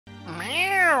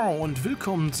Und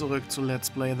willkommen zurück zu Let's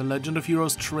Play The Legend of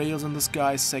Heroes Trails in the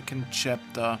Sky Second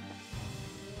Chapter.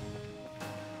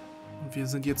 Und wir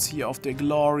sind jetzt hier auf der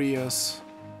Glorious.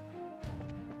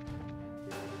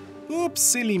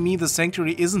 Oops, silly me, the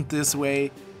sanctuary isn't this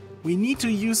way. We need to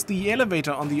use the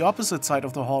elevator on the opposite side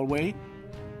of the hallway.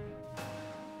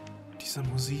 Diese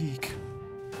Musik.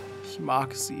 Ich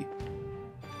mag sie.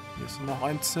 Hier ist noch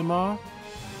ein Zimmer.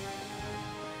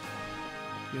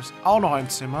 Hier ist auch noch ein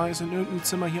Zimmer. Ist in irgendeinem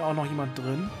Zimmer hier auch noch jemand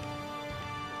drin?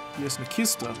 Hier ist eine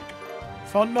Kiste.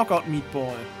 Found Knockout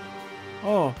Meatball.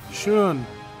 Oh, schön.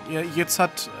 Ja, jetzt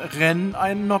hat Ren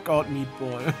einen Knockout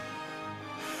Meatball.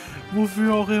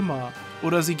 Wofür auch immer.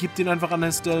 Oder sie gibt ihn einfach an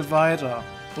Estelle weiter.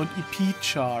 Und EP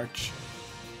Charge.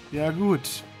 Ja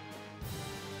gut.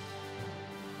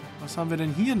 Was haben wir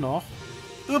denn hier noch?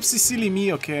 Upsi, silly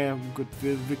me. Okay, gut.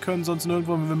 Wir können sonst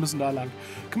nirgendwo, wir müssen da lang.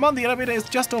 Come on, the elevator is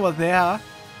just over there.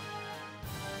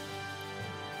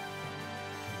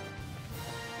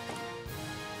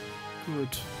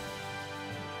 Gut.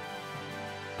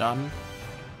 Dann.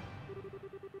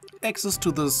 Access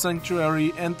to the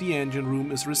sanctuary and the engine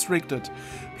room is restricted.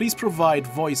 Please provide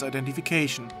voice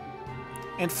identification.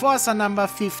 Enforcer number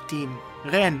 15.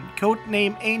 Ren,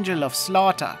 codename Angel of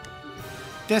Slaughter.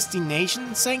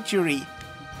 Destination Sanctuary.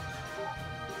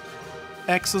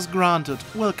 Access granted.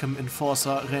 Welcome,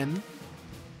 Enforcer Ren.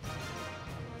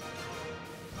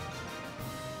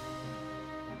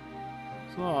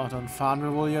 So, dann fahren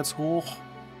wir wohl jetzt hoch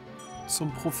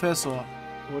zum Professor,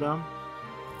 oder?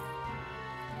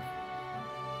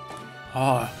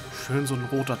 Ah, schön so ein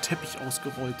roter Teppich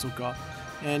ausgerollt sogar.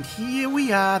 And here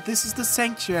we are. This is the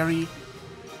sanctuary.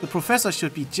 The professor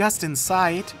should be just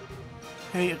inside.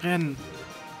 Hey, Ren.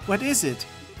 What is it?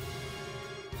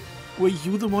 Were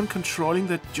you the one controlling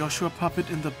that Joshua puppet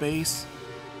in the base?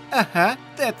 Uh-huh,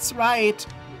 that's right.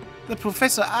 The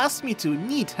professor asked me to.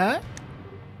 Neat, huh?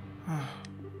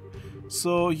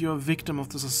 So, you're a victim of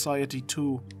the society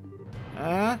too.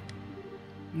 Huh?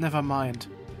 Never mind.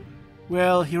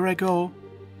 Well, here I go.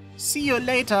 See you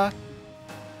later.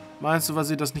 Meinst du, weil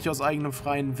sie das nicht aus eigenem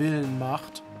freien Willen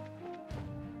macht?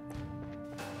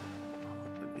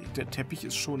 Der Teppich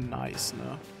ist schon nice,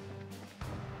 ne?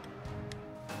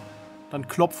 Dann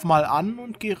klopf mal an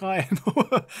und geh rein.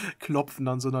 Klopfen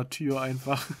an so einer Tür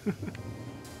einfach.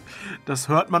 Das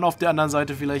hört man auf der anderen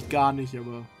Seite vielleicht gar nicht,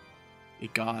 aber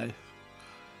egal.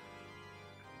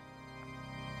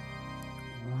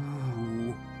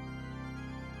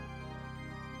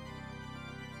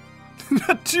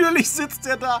 Natürlich sitzt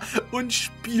er da und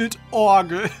spielt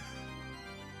Orgel.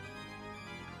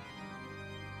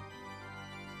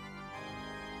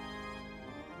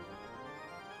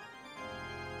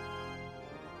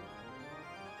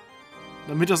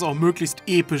 Damit das auch möglichst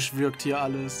episch wirkt hier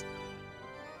alles.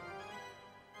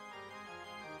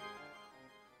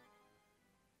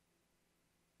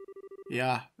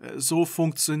 Ja, so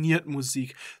funktioniert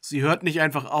Musik. Sie hört nicht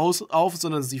einfach auf,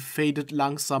 sondern sie fadet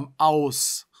langsam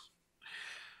aus.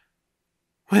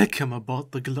 Welcome aboard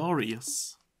the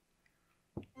Glorious.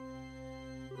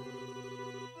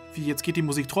 Wie, jetzt geht die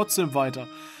Musik trotzdem weiter.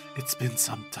 It's been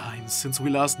some time since we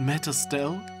last met,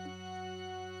 Estelle.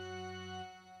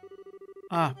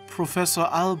 Ah, Professor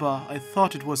Alba, I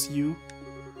thought it was you.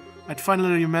 I'd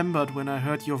finally remembered when I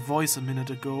heard your voice a minute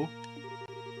ago.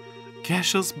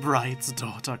 Cassius Bright's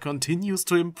daughter continues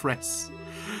to impress.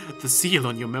 The seal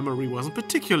on your memory wasn't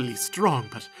particularly strong,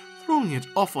 but throwing it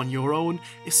off on your own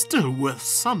is still worth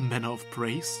some manner of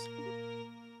praise.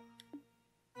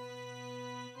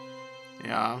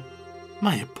 Yeah,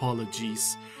 my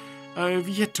apologies. I've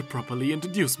yet to properly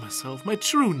introduce myself. My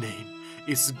true name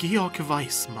is Georg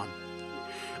Weissmann.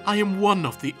 I am one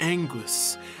of the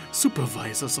Anguis,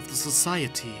 supervisors of the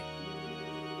society.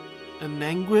 An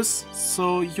Anguis?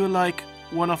 So you're like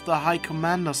one of the high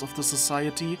commanders of the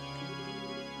society?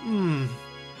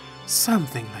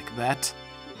 Something like that.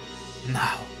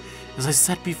 Now, as I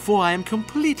said before, I am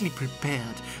completely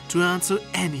prepared to answer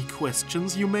any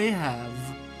questions you may have.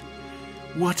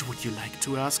 What would you like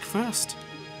to ask first?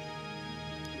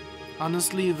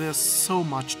 Honestly, there's so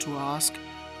much to ask.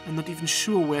 I'm not even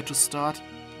sure where to start.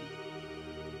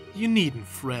 You needn't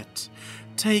fret.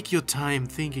 Take your time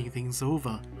thinking things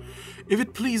over. If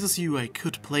it pleases you, I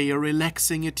could play a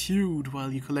relaxing etude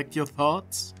while you collect your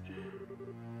thoughts.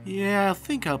 Yeah, I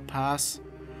think I'll pass.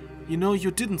 You know,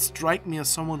 you didn't strike me as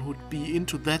someone who'd be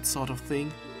into that sort of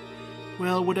thing.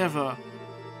 Well, whatever.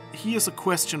 Here's a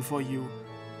question for you.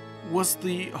 Was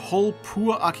the whole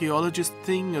poor archaeologist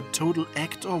thing a total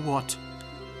act or what?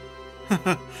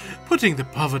 Putting the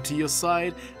poverty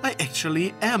aside, I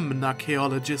actually am an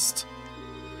archaeologist.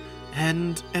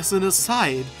 And as an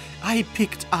aside, I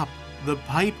picked up the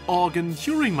pipe organ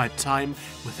during my time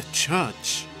with the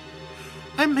church.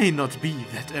 I may not be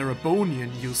that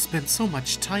Erebonian you spend so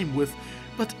much time with,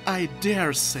 but I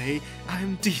dare say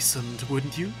I'm decent,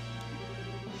 wouldn't you?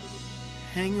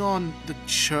 Hang on, the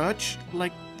church?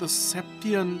 Like the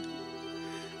Septian?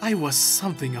 I was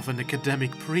something of an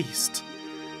academic priest.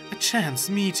 A chance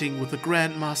meeting with the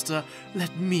Grandmaster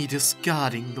led me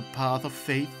discarding the path of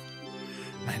faith.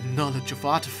 My knowledge of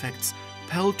artifacts,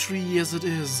 paltry as it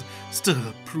is,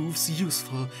 still proves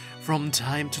useful from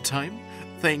time to time,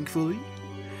 thankfully.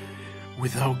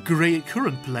 With our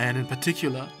current plan in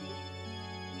particular.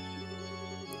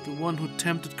 The one who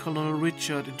tempted Colonel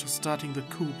Richard into starting the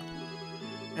coup.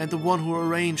 And the one who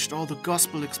arranged all the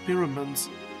gospel experiments.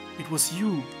 It was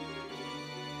you.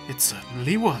 It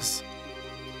certainly was.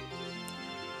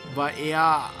 War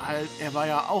er war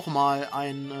ja auch mal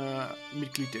ein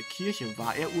Mitglied der Kirche.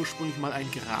 War er ursprünglich mal ein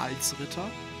Gralsritter?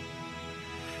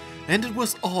 And it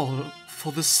was all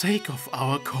for the sake of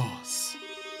our cause.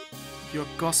 Your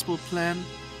gospel plan?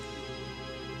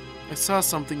 I saw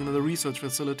something in the research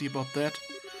facility about that.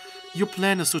 Your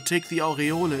plan is to take the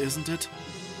Aureole, isn't it?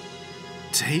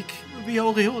 Take the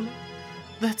Aureole?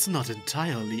 That's not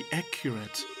entirely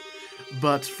accurate.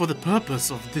 But for the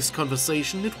purpose of this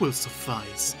conversation, it will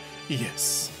suffice,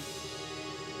 yes.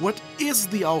 What is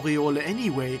the Aureole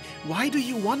anyway? Why do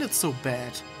you want it so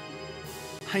bad?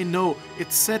 I know,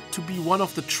 it's said to be one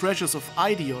of the treasures of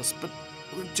Eidos, but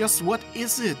just what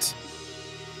is it?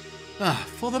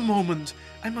 For the moment,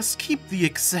 I must keep the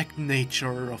exact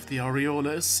nature of the Aureole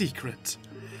a secret.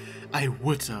 I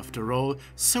would, after all,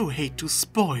 so hate to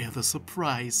spoil the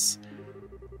surprise.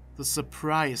 The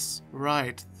surprise,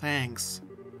 right, thanks.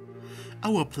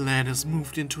 Our plan has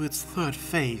moved into its third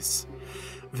phase.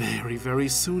 Very, very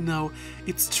soon now,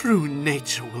 its true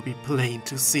nature will be plain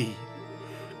to see.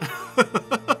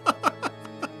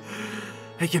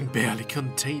 I can barely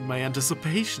contain my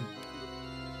anticipation.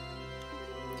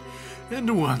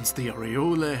 And once the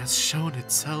Aureole has shown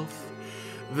itself,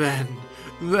 then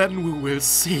we will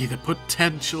see the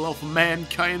potential of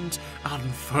mankind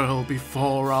unfurl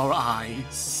before our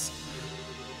eyes.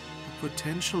 The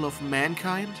potential of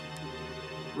mankind?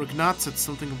 Ragnat said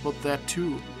something about that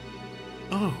too.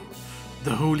 Oh,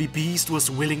 the holy beast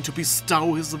was willing to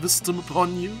bestow his wisdom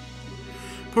upon you?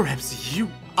 Perhaps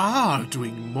you are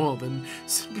doing more than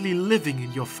simply living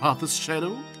in your father's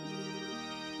shadow?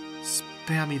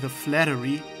 Spare me the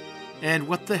flattery. And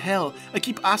what the hell? I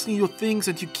keep asking you things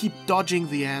and you keep dodging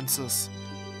the answers.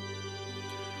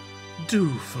 Do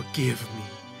forgive me.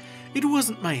 It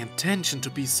wasn't my intention to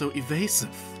be so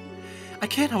evasive. I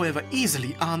can, however,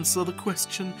 easily answer the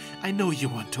question I know you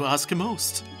want to ask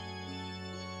most.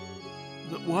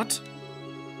 What?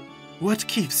 What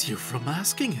keeps you from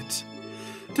asking it?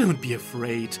 Don't be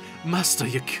afraid. Muster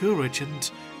your courage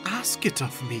and ask it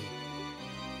of me.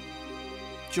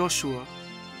 Joshua.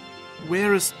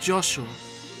 Where is Joshua?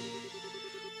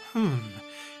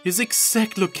 His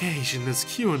exact location is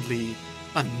currently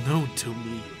unknown to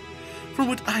me. From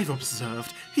what I've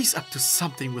observed, he's up to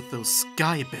something with those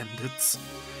sky bandits.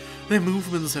 Their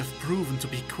movements have proven to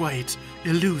be quite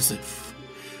elusive.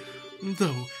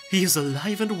 Though he is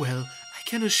alive and well, I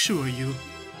can assure you.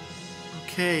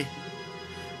 Okay.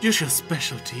 Joshua's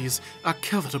specialties are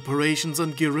covert operations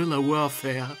and guerrilla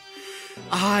warfare.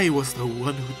 I was the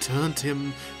one who turned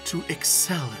him to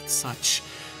excel at such,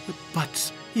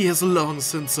 but he has long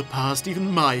since surpassed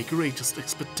even my greatest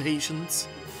expectations.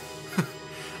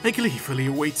 I gleefully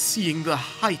await seeing the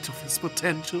height of his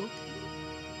potential.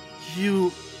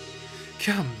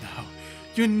 Come now,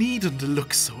 you needn't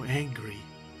look so angry.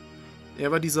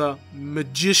 War dieser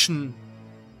Magician,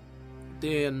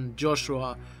 den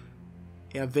Joshua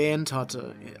erwähnt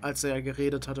hatte, als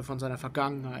geredet hatte von seiner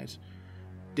Vergangenheit.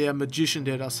 Der Magician,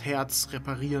 der das Herz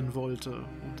reparieren wollte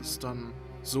und es dann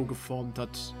so geformt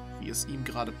hat, wie es ihm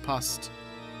gerade passt.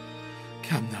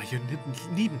 Come now, you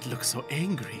needn't look so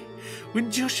angry.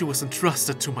 When Joshua was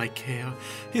entrusted to my care,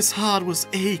 his heart was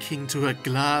aching to a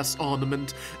glass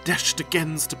ornament dashed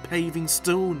against a paving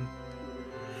stone.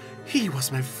 He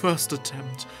was my first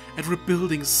attempt at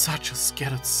rebuilding such a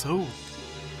scattered soul.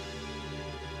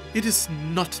 It is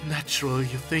not natural,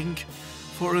 you think,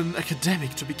 for an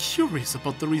academic to be curious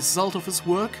about the result of his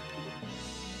work?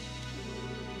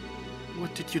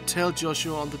 What did you tell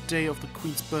Joshua on the day of the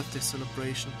Queen's birthday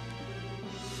celebration?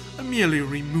 I merely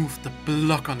removed the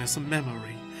block on his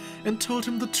memory and told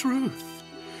him the truth.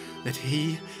 That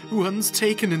he, once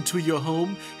taken into your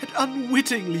home, had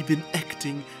unwittingly been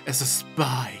acting as a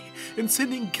spy and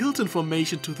sending guilt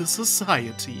information to the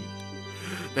society.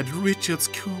 that Richard's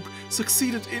coup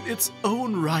succeeded in its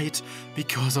own right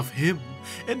because of him.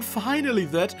 And finally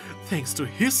that, thanks to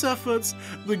his efforts,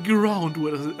 the ground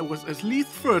was at least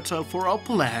fertile for our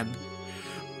plan.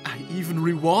 I even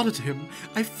rewarded him.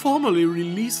 I formally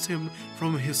released him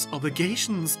from his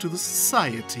obligations to the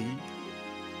society.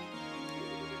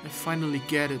 I finally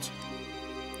get it.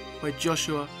 Why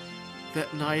Joshua,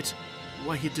 that night,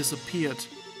 why he disappeared.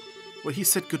 Why he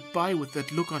said goodbye with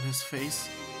that look on his face.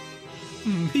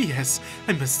 Yes,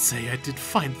 I must say I did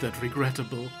find that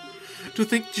regrettable. To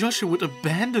think Joshua would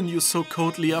abandon you so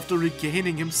coldly after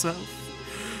regaining himself.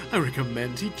 I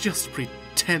recommend he just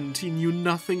pretend he knew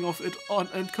nothing of it on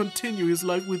and continue his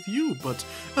life with you, but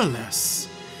alas,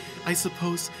 I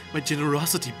suppose my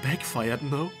generosity backfired,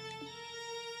 no?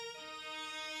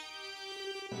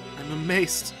 I'm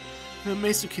amazed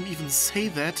you can even say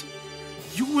that.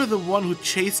 You were the one who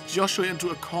chased Joshua into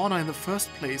a corner in the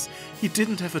first place. He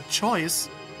didn't have a choice.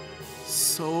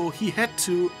 So he had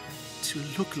to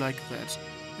look like that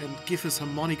and give his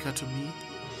harmonica to me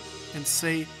and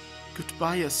say,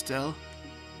 goodbye, Estelle.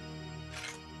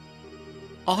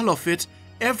 All of it,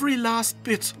 every last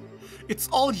bit. It's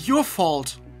all your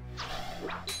fault.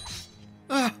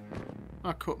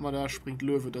 Guck mal, da springt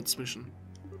Löwe dazwischen.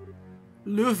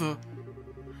 Löwe,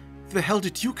 where the hell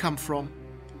did you come from?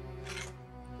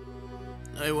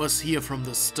 I was here from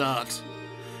the start.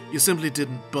 You simply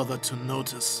didn't bother to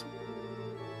notice.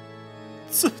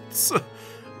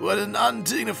 What an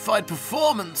undignified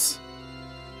performance!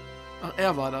 Ach,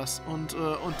 er war das. Und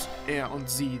er und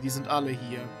sie, die sind alle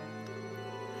hier.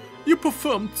 You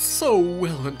performed so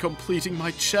well in completing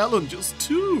my challenges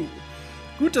too.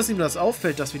 Gut, dass ihm das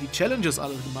auffällt, dass wir die Challenges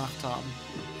alle gemacht haben.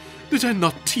 Did I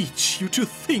not teach you to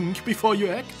think before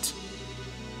you act?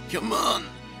 Come on,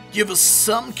 give us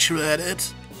some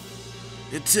credit.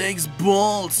 It takes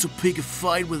balls to pick a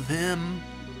fight with him.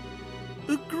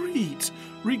 Agreed.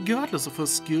 Regardless of her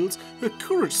skills, her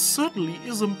courage certainly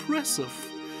is impressive.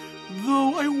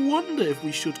 Though I wonder if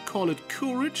we should call it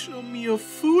courage or mere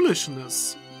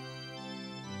foolishness.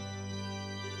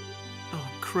 Oh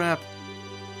crap.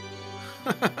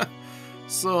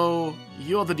 So,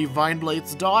 you're the Divine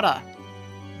Blade's daughter.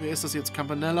 Wer ist das jetzt?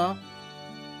 Campanella?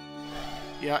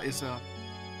 Ja, ist er.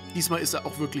 Diesmal ist er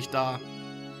auch wirklich da.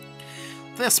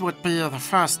 This would be the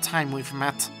first time we've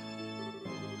met.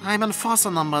 I'm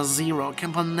Enforcer number 0,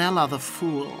 Campanella the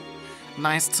Fool.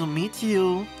 Nice to meet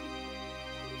you.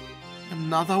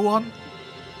 Another one?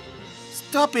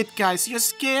 Stop it, guys, you're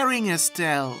scaring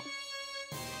Estelle.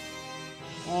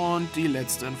 Und die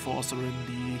letzte Enforcerin,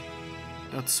 die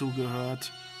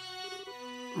dazugehört.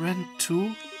 Rent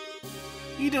 2?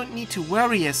 You don't need to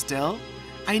worry, Estelle.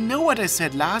 I know what I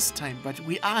said last time, but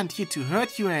we aren't here to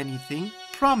hurt you or anything.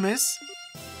 Promise?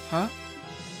 Huh?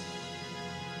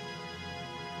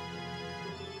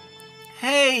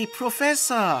 Hey,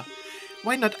 Professor!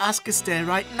 Why not ask Estelle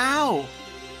right now?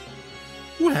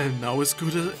 Well, now is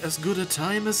as good a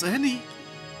time as any.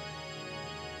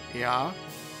 Ja.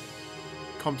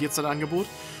 Kommt jetzt ein Angebot?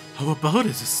 How about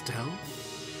it, Estelle?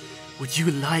 Would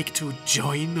you like to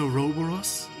join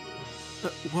Oroubouros?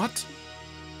 What?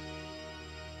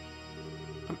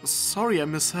 I'm sorry, I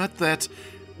misheard that.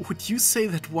 Would you say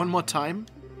that one more time?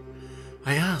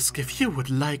 I ask if you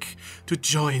would like to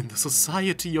join the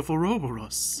Society of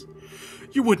Oroubouros.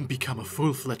 You wouldn't become a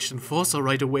full-fledged enforcer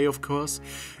right away, of course.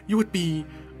 You would be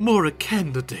more a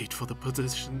candidate for the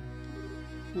position.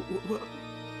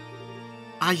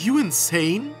 Are you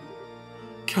insane?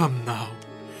 Come now.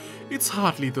 It's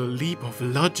hardly the leap of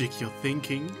logic you're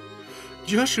thinking.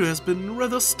 Joshua has been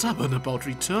rather stubborn about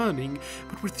returning,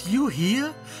 but with you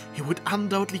here, he would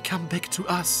undoubtedly come back to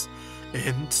us.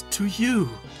 And to you.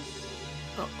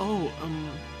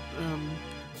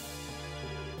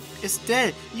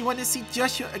 Estelle, you want to see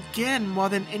Joshua again more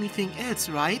than anything else,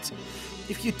 right?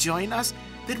 If you join us,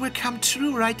 that will come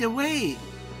true right away.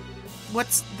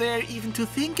 What's there even to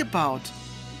think about?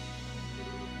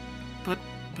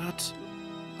 But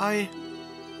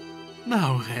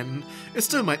Now then,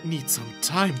 Estelle might need some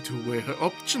time to weigh her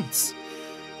options.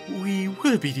 We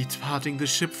will be departing the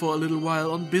ship for a little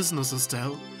while on business,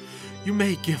 Estelle. You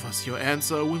may give us your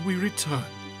answer when we return.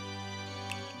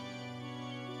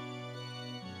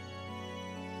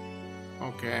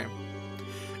 Okay.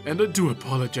 And I do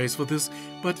apologize for this,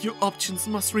 but your options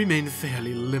must remain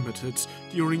fairly limited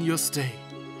during your stay.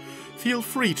 Feel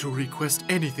free to request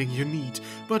anything you need,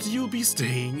 but you'll be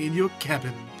staying in your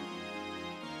cabin.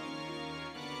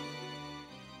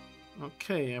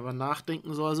 Okay, aber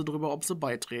nachdenken soll sie darüber, ob sie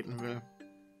beitreten will.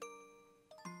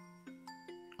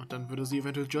 Und dann würde sie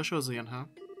eventuell Joshua sehen, huh?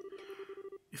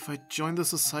 If I join the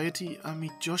society, I'll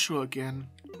meet Joshua again.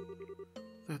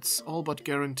 That's all but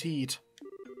guaranteed.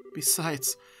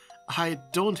 Besides, I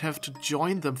don't have to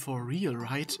join them for real,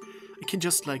 right? I can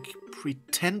just, like,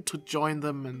 pretend to join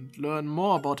them and learn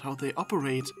more about how they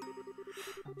operate.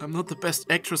 I'm not the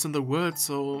best actress in the world,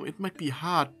 so it might be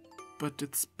hard, but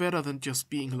it's better than just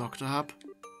being locked up.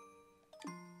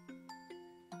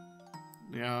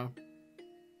 Ja.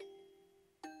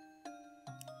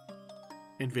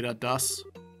 Entweder das,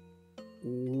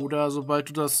 oder sobald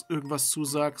du das irgendwas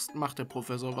zusagst, macht der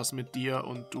Professor was mit dir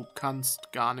und du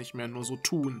kannst gar nicht mehr nur so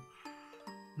tun.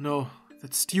 No,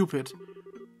 that's stupid.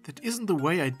 That isn't the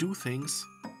way I do things.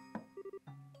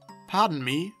 Pardon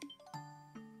me?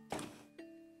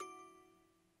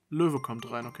 Löwe kommt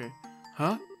rein, okay.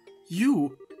 Huh?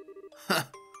 You?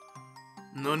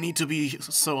 No need to be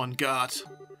so on guard.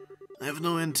 I have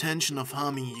no intention of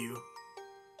harming you.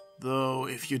 Though,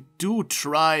 if you do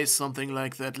try something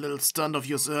like that little stunt of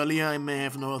yours earlier, I may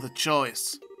have no other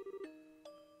choice.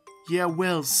 Yeah,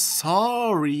 well,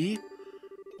 sorry.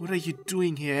 What are you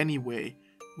doing here anyway?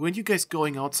 Weren't you guys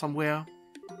going out somewhere?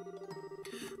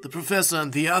 The professor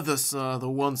and the others are the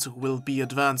ones who will be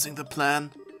advancing the plan.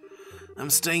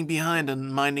 I'm staying behind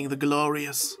and minding the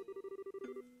glorious.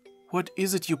 What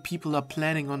is it you people are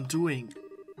planning on doing?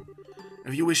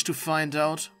 If you wish to find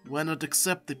out, why not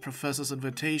accept the professor's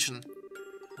invitation?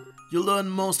 You'll learn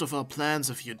most of our plans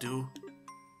if you do.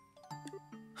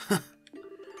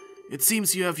 It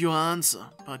seems you have your answer,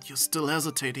 but you're still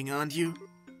hesitating, aren't you?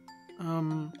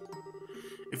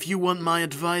 If you want my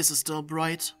advice, Estelle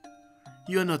Bright,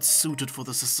 you are not suited for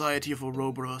the Society of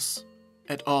Oroubouros.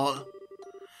 At all.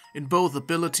 In both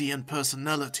ability and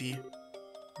personality.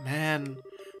 Man,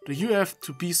 do you have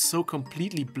to be so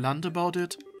completely blunt about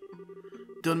it?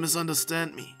 Don't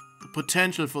misunderstand me. The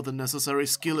potential for the necessary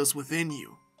skill is within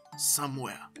you.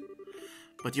 Somewhere.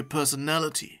 But your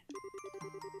personality...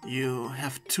 You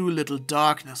have too little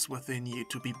darkness within you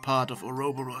to be part of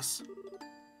Ouroboros.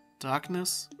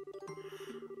 Darkness?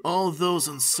 All those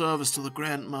in service to the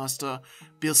Grandmaster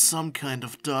bear some kind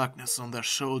of darkness on their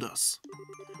shoulders.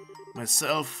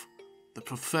 Myself, the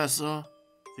Professor,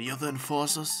 the other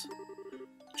enforcers,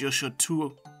 Joshua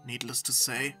too, needless to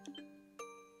say.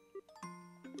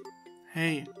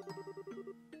 Hey,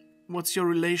 what's your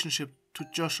relationship to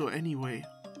Joshua anyway?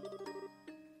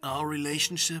 Our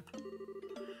relationship?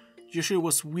 Joshua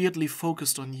was weirdly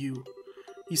focused on you.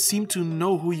 He seemed to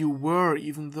know who you were,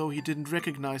 even though he didn't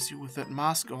recognize you with that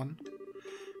mask on.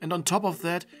 And on top of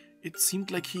that, it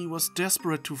seemed like he was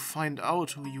desperate to find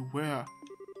out who you were.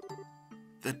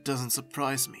 That doesn't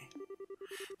surprise me.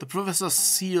 The professor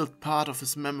sealed part of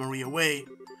his memory away.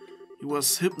 He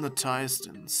was hypnotized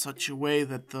in such a way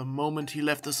that the moment he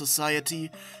left the society,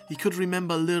 he could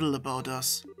remember little about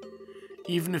us.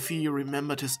 Even if he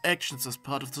remembered his actions as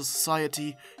part of the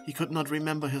society, he could not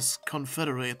remember his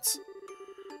confederates.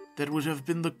 That would have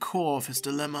been the core of his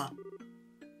dilemma.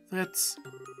 The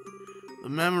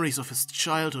memories of his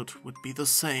childhood would be the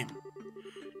same.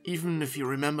 Even if he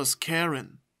remembers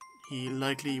Karen, he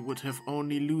likely would have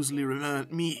only loosely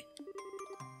remembered me.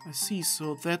 I see,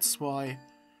 so that's why.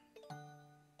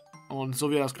 Und so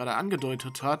wie er das gerade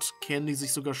angedeutet hat, kennen die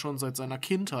sich sogar schon seit seiner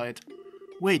Kindheit.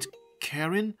 Wait,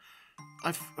 Karen?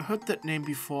 I've heard that name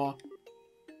before.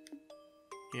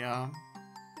 Ja.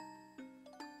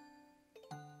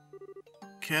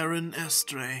 Karen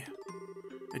Estray.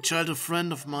 A childhood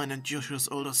friend of mine and Joshua's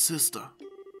older sister.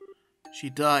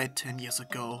 She died 10 years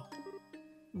ago.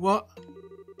 What?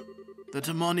 The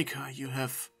harmonica you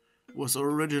have was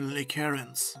originally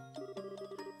Karen's.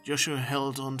 Joshua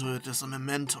held onto it as a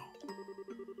memento.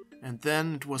 And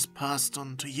then it was passed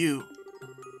on to you.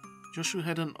 Joshua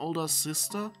had an older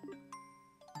sister?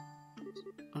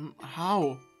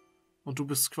 How? Und du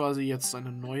bist quasi jetzt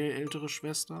seine neue ältere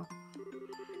Schwester?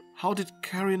 How did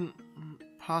Karen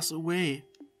pass away?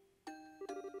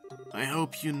 I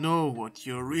hope you know what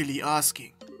you're really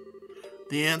asking.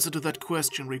 The answer to that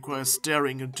question requires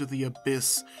staring into the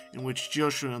abyss in which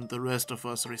Joshua and the rest of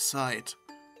us reside.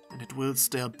 And it will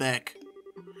stare back.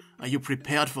 Are you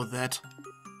prepared for that?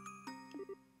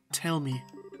 Tell me.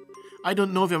 I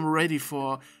don't know if I'm ready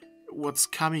for what's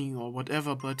coming or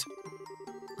whatever, but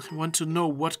I want to know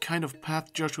what kind of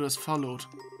path Joshua has followed.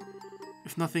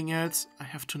 If nothing else, I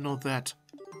have to know that.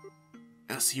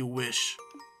 As you wish.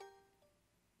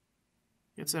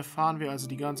 Jetzt erfahren wir also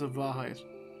die ganze Wahrheit.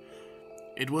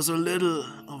 It was a little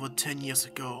over 10 years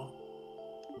ago.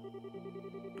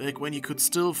 Back when you could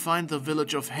still find the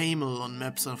village of HAMEL on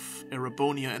maps of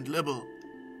Erebonia and Liberl.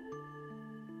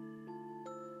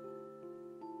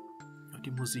 Die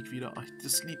Musik wieder.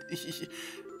 Das Lied.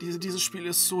 Dieses Spiel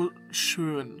ist so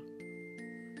schön.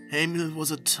 HAMEL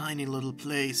was a tiny little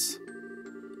place.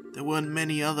 There weren't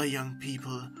many other young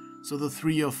people, so the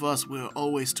three of us were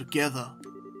always together.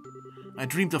 I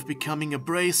dreamed of becoming a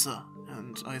bracer,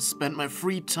 and I spent my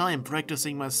free time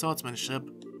practicing my swordsmanship.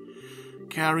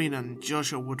 Karin and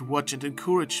Joshua would watch and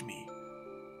encourage me.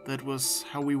 That was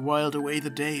how we whiled away the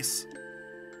days.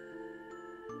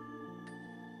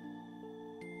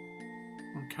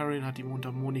 Und Karin hat die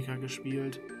Mundharmonika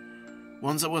gespielt.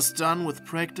 Once I was done with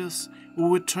practice, we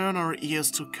would turn our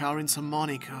ears to Karin's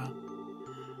harmonica.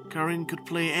 Karin could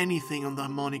play anything on the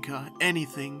harmonica,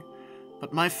 anything,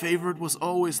 but my favorite was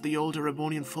always the old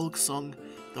Erebonian folk song,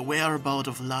 The Whereabout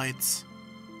of Lights.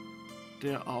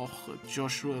 Der auch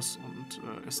Joshuas und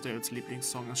Estelles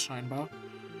Lieblingssong ist scheinbar.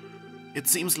 It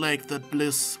seems like that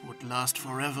bliss would last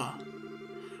forever.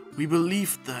 We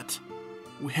believed that.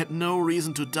 We had no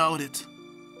reason to doubt it.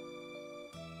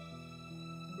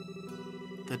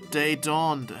 That day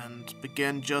dawned and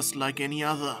began just like any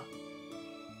other.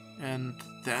 And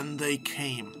then they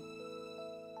came.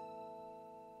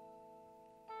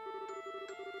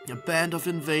 A band of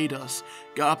invaders,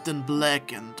 garbed in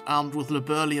black and armed with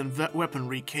Liberlian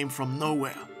weaponry, came from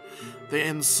nowhere. They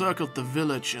encircled the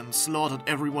village and slaughtered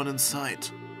everyone in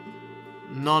sight.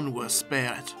 None were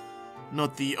spared.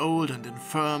 Not the old and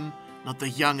infirm, not the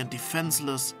young and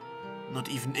defenseless, not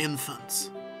even infants.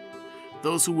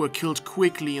 Those who were killed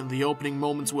quickly in the opening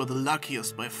moments were the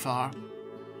luckiest by far.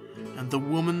 And the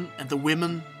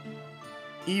women,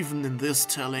 even in this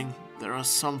telling, there are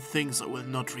some things I will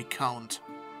not recount.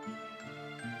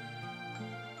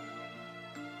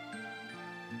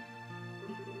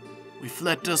 We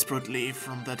fled desperately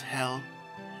from that hell.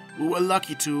 We were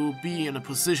lucky to be in a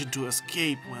position to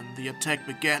escape when the attack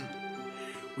began.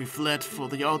 We fled for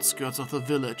the outskirts of the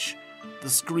village. The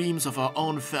screams of our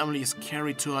own families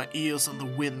carried to our ears on the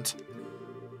wind.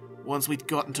 Once we'd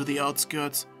gotten to the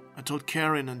outskirts, I told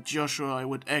Karin and Joshua I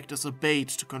would act as a bait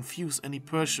to confuse any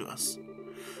pursuers.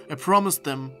 I promised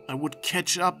them I would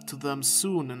catch up to them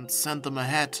soon and send them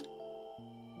ahead.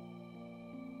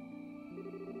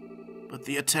 But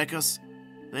the attackers,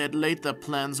 they had laid their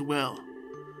plans well.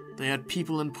 They had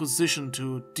people in position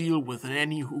to deal with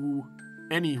any who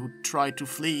tried to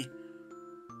flee.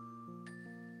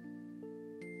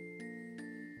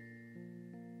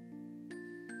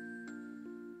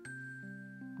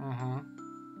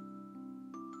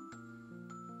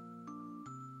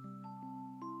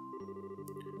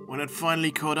 When it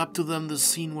finally caught up to them, the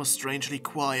scene was strangely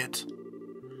quiet.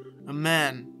 A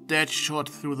man, dead shot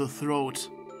through the throat.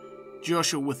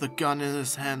 Joshua with a gun in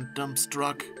his hand,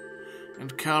 dumbstruck,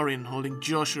 and Karin holding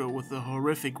Joshua with a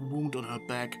horrific wound on her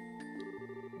back.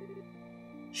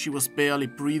 She was barely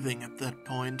breathing at that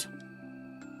point.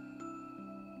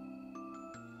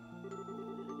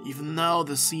 Even now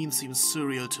the scene seems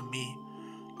surreal to me.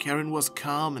 Karin was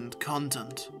calm and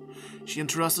content. She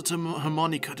entrusted her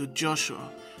harmonica to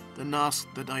Joshua, then asked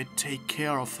that I take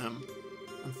care of him.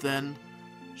 And then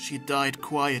she died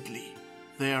quietly,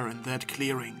 there in that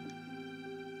clearing.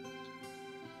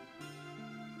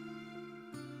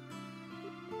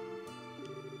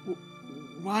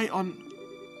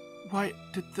 Why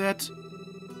did that?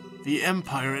 The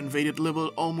Empire invaded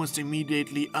Liberl almost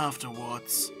immediately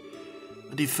afterwards.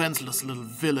 A defenseless little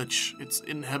village, its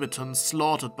inhabitants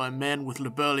slaughtered by men with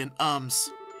Liberlian arms.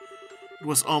 It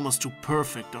was almost too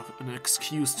perfect of an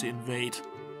excuse to invade.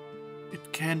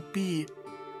 It can't be.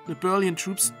 Liberlian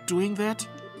troops doing that?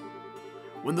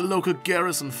 When the local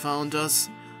garrison found us,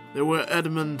 they were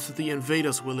adamant the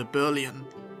invaders were Liberlian.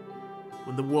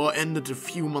 When the war ended a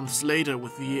few months later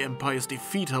with the Empire's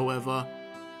defeat, however,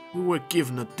 we were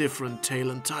given a different tale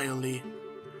entirely.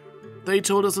 They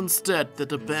told us instead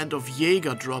that a band of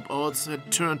Jäger dropouts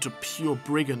had turned to pure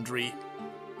brigandry.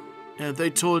 And they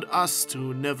told us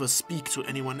to never speak to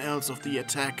anyone else of the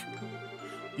attack.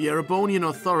 The Erebonian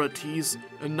authorities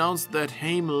announced that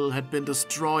HAMEL had been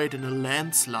destroyed in a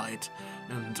landslide,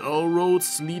 and all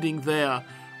roads leading there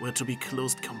were to be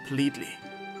closed completely.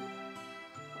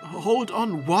 Hold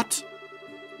on, what?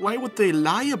 Why would they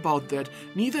lie about that?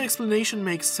 Neither explanation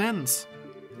makes sense.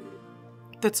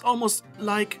 That's almost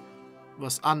like...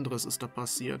 Was anderes ist da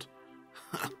passiert.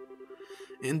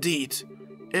 Indeed,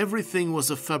 everything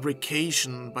was a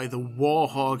fabrication by the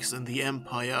warhawks in the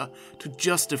Empire to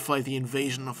justify the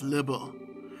invasion of Liberl.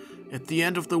 At the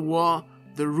end of the war,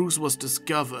 the ruse was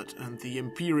discovered and the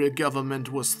imperial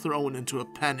government was thrown into a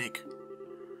panic.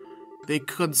 They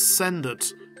consented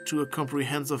to a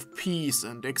comprehensive peace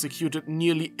and executed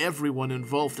nearly everyone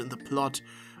involved in the plot,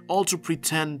 all to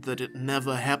pretend that it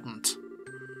never happened.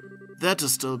 That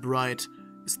is still bright,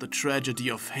 is the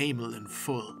tragedy of HAMEL in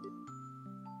full.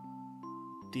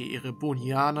 Die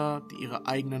Erebonianer, die ihre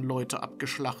eigenen Leute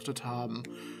abgeschlachtet haben,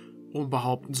 um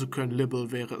behaupten zu können,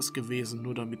 Liberl wäre es gewesen,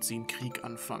 nur damit sie einen Krieg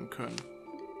anfangen können.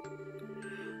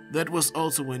 That was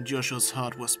also when Joshua's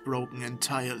heart was broken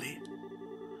entirely.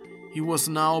 He was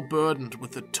now burdened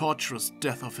with the torturous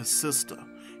death of his sister,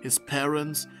 his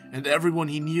parents, and everyone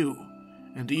he knew,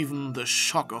 and even the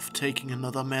shock of taking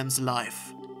another man's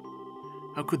life.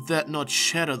 How could that not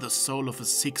shatter the soul of a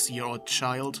 6-year-old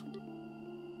child?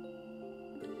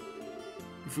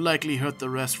 You've likely heard the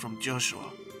rest from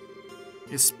Joshua.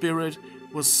 His spirit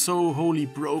was so wholly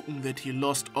broken that he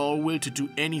lost all will to do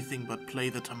anything but play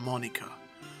the harmonica.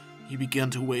 He began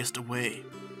to waste away.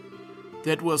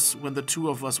 That was when the two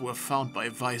of us were found by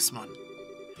Weissman.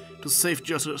 To save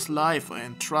Joshua's life, I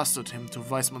entrusted him to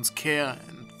Weissman's care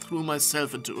and threw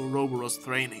myself into Oroubouros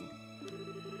training.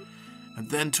 And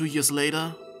then 2 years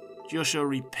later, Joshua,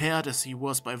 repaired as he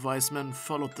was by Weissman,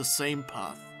 followed the same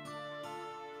path.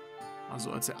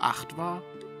 Also als 8 war?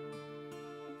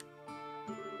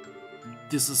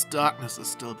 This darkness is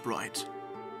still bright.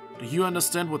 Do you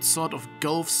understand what sort of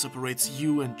gulf separates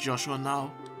you and Joshua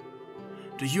now?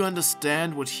 Do you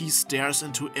understand what he stares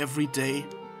into every day?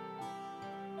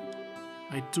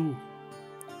 I do.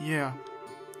 Yeah.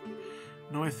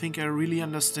 Now I think I really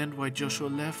understand why Joshua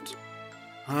left.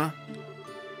 Huh?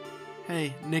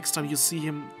 Hey, next time you see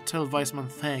him, tell Weissman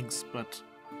thanks, but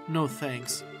no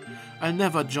thanks. I'll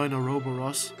never join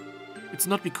Oroubouros. It's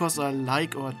not because I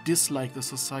like or dislike the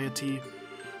society,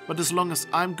 but as long as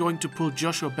I'm going to pull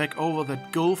Joshua back over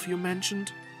that gulf you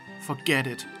mentioned, forget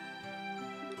it.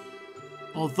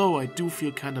 Although I do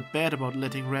feel kinda bad about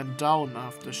letting Ren down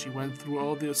after she went through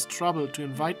all this trouble to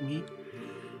invite me.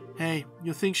 Hey,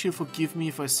 you think she'll forgive me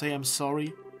if I say I'm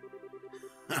sorry?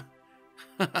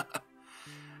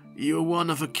 You're one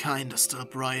of a kind, Estelle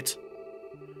Bright.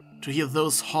 To hear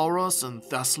those horrors and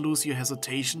thus lose your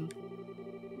hesitation?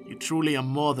 You truly are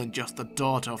more than just the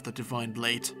daughter of the Divine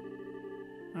Blade.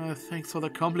 Thanks for the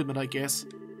compliment, I guess.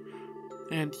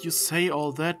 And you say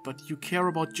all that, but you care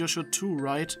about Joshua too,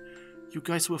 right? You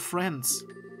guys were friends.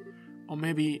 Or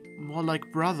maybe more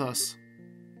like brothers.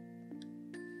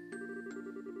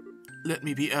 Let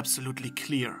me be absolutely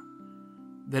clear.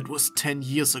 That was 10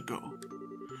 years ago.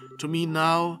 To me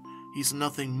now, he's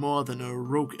nothing more than a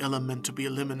rogue element to be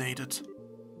eliminated.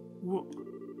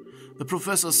 The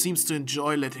professor seems to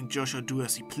enjoy letting Joshua do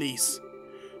as he please.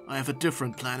 I have a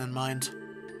different plan in mind.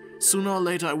 Sooner or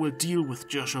later I will deal with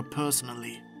Joshua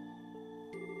personally.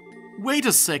 Wait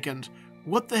a second!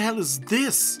 What the hell is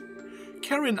this?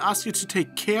 Karen asked you to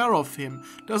take care of him.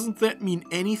 Doesn't that mean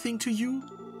anything to you?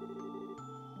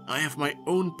 I have my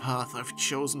own path I've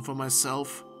chosen for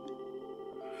myself.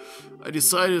 I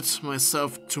decided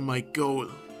myself to my goal,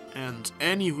 and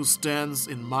any who stands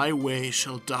in my way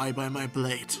shall die by my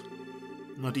blade.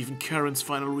 Not even Karen's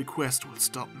final request will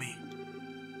stop me.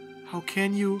 How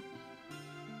can you?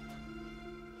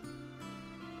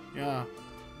 Ja,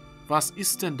 was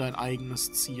ist denn dein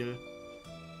eigenes Ziel?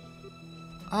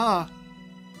 Ah!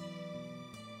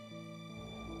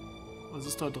 Was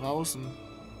ist da draußen?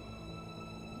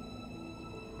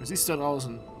 Was ist da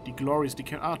draußen? Die Glories, die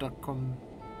kennen... Ah, da kommen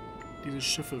diese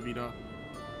Schiffe wieder.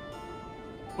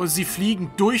 Und sie fliegen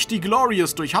durch die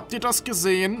Glorious durch. Habt ihr das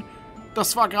gesehen?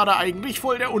 Das war gerade eigentlich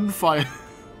voll der Unfall.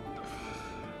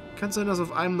 Kann es sein, dass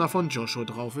auf einem davon Joshua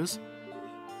drauf ist?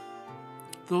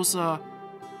 Those are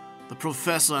the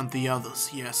professor and the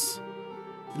others, yes.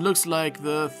 It looks like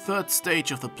the third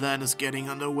stage of the plan is getting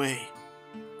underway.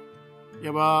 Ja,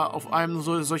 aber auf einem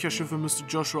solcher Schiffe müsste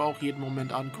Joshua auch jeden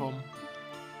Moment ankommen.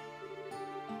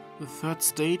 The third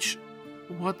stage?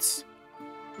 What's...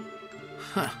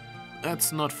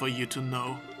 That's not for you to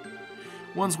know.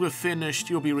 Once we're finished,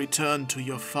 you'll be returned to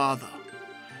your father.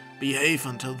 Behave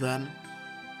until then.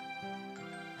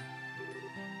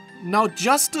 Now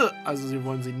just Also sie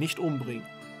wollen sie nicht umbringen.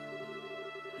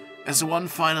 As one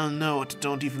final note,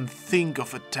 don't even think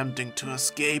of attempting to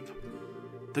escape.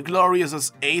 The Glorious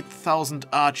is 8,000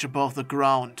 arch above the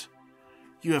ground.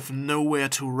 You have nowhere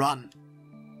to run.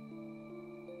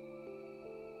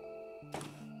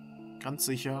 Ganz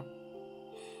sicher.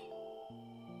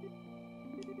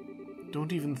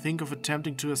 Don't even think of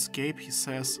attempting to escape, he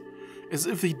says, as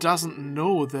if he doesn't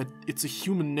know that it's a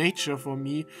human nature for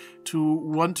me to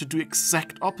want to do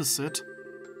exact opposite.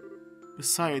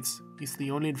 Besides, he's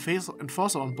the only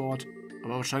enforcer on board,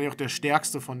 aber wahrscheinlich auch der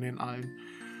stärkste von den allen.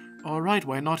 Alright,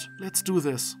 why not? Let's do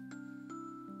this.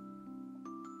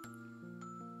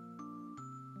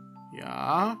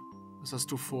 Ja, was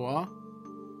hast du vor?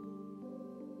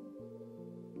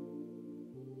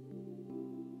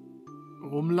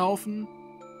 Rumlaufen?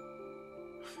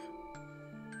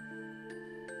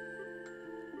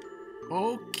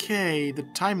 Okay, the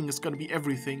timing is gonna be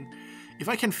everything. If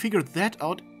I can figure that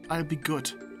out, I'll be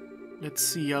good. Let's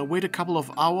see, I'll wait a couple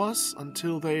of hours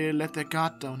until they let their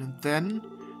guard down, and then...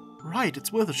 Right,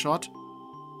 it's worth a shot.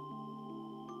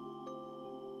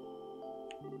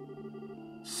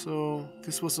 So,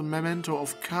 this was a memento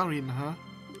of Karin, huh?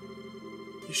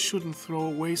 You shouldn't throw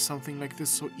away something like this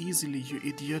so easily, you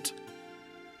idiot.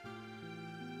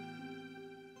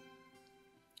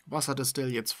 Was hat Estelle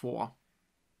jetzt vor?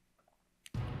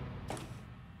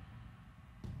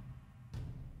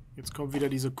 Jetzt kommt wieder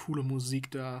diese coole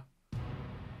Musik da.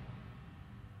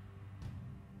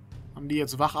 Haben die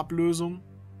jetzt Wachablösung?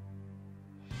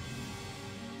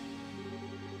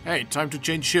 Hey, time to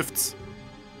change shifts.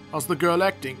 How's the girl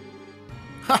acting?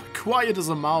 Ha, quiet as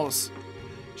a mouse.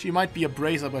 She might be a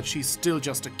bracer, but she's still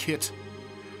just a kid.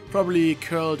 Probably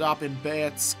curled up in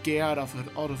bed, scared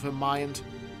out of her mind.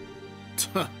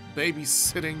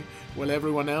 Babysitting while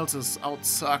everyone else is out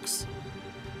sucks.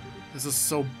 This is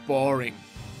so boring.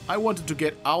 I wanted to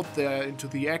get out there into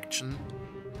the action.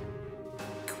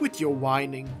 Quit your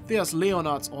whining. There's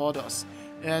Leonard's orders.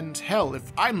 And hell,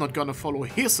 if I'm not gonna follow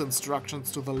his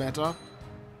instructions to the letter...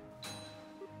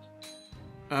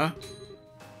 Huh?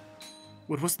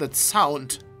 What was that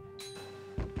sound?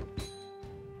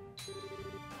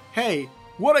 Hey,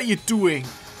 what are you doing?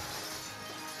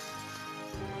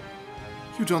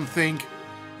 You don't think...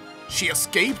 She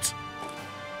escaped?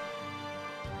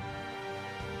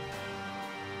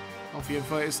 Auf jeden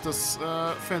Fall ist das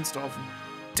Fenster offen.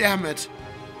 Damn it!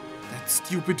 That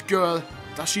stupid girl!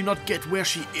 Does she not get where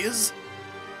she is?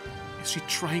 Is she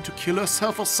trying to kill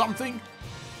herself or something?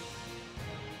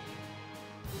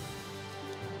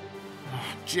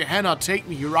 Johanna, take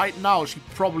me right now. She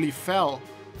probably fell.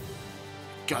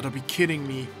 Gotta be kidding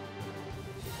me.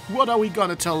 What are we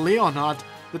gonna tell Leonard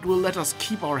that will let us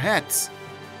keep our heads?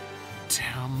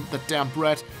 Damn, that damn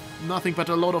brat. Nothing but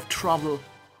a lot of trouble.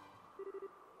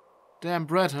 Damn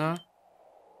brat, huh?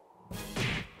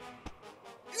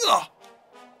 Ugh!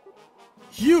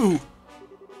 You!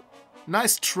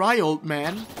 Nice try, old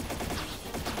man.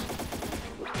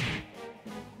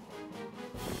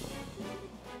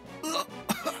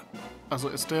 Also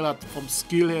Estelle hat vom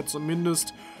Skill her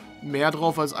zumindest mehr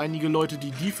drauf als einige Leute,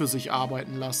 die für sich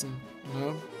arbeiten lassen.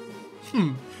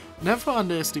 Ne? Never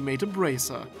underestimate a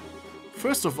bracer.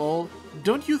 First of all,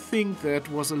 don't you think that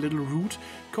was a little rude,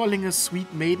 calling a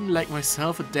sweet maiden like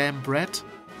myself a damn brat?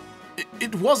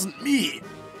 It wasn't me!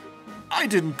 I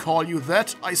didn't call you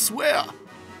that, I swear!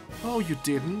 Oh, you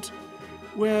didn't?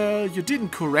 Well, you didn't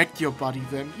correct your buddy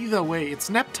then. Either way, it's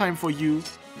nap time for you.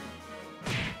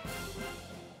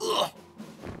 Ugh.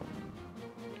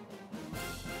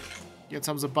 Jetzt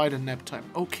haben sie beide nap time.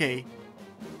 Okay.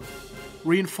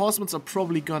 Reinforcements are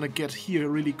probably gonna get here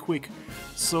really quick,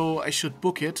 so I should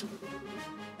book it.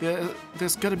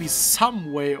 There's gotta be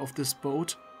some way of this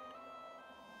boat.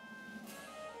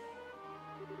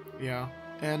 Yeah,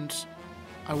 and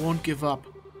I won't give up.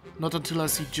 Not until I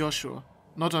see Joshua.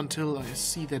 Not until I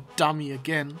see that dummy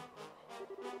again.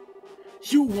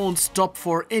 You won't stop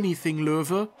for anything,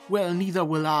 Löwe. Well, neither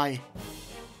will I.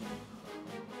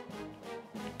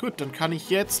 Gut, dann kann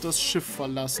ich jetzt das Schiff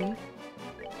verlassen.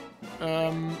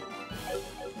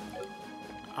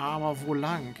 Aber wo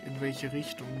lang? In welche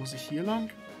Richtung? Muss ich hier lang?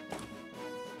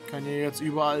 Kann ja jetzt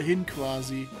überall hin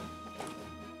quasi.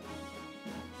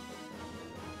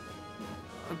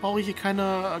 Brauche ich hier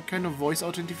keine Voice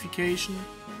Authentification?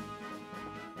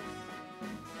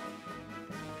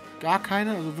 Gar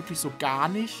keine? Also wirklich so gar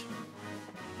nicht?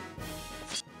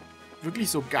 Wirklich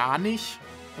so gar nicht?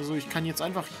 Also ich kann jetzt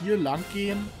einfach hier lang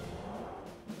gehen.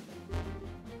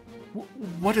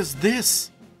 What is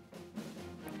this?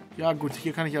 Ja gut,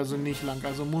 hier kann ich also nicht lang.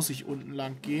 Also muss ich unten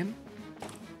lang gehen.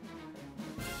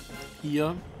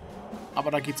 Hier. Aber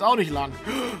da geht's auch nicht lang.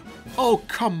 Oh,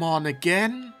 come on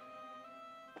again.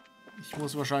 Ich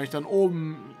muss wahrscheinlich dann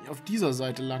oben auf dieser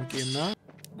Seite lang gehen, ne?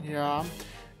 Ja.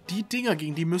 Die Dinger,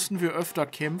 gegen die müssen wir öfter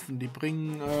kämpfen. Die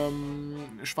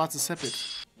bringen schwarzes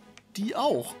Sepit. Die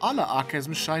auch. Alle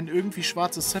Archasms scheinen irgendwie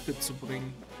schwarzes Sepit zu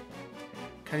bringen.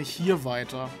 Kann ich hier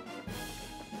weiter?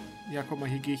 Ja, guck mal,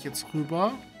 hier gehe ich jetzt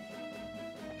rüber.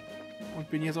 Und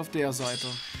bin jetzt auf der Seite.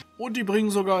 Und die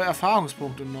bringen sogar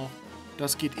Erfahrungspunkte noch.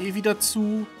 Das geht eh wieder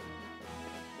zu.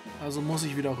 Also muss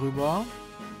ich wieder rüber.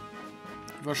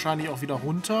 Wahrscheinlich auch wieder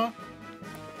runter.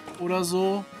 Oder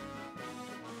so.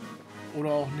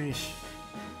 Oder auch nicht.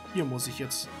 Hier muss ich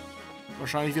jetzt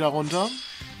wahrscheinlich wieder runter.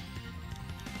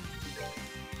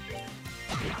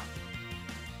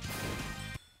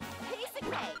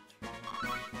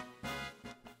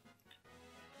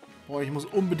 Boah, ich muss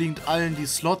unbedingt allen die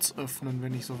Slots öffnen,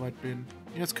 wenn ich soweit bin.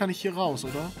 Jetzt kann ich hier raus,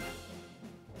 oder?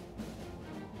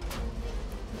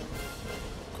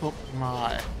 Guck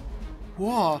mal.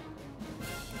 Wow.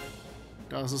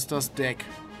 Das ist das Deck.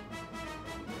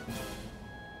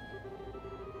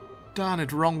 Darn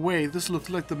it, wrong way. This looks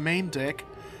like the main deck.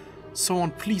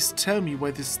 Someone please tell me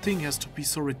why this thing has to be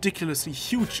so ridiculously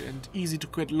huge and easy to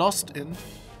get lost in.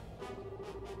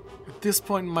 At this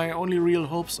point, my only real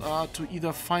hopes are to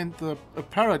either find a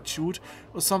parachute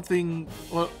or something,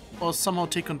 or somehow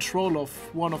take control of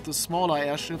one of the smaller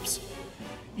airships.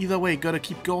 Either way, gotta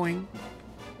keep going.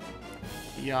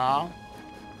 Ja.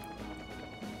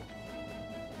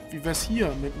 Wie wär's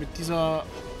hier mit dieser...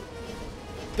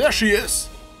 There she is!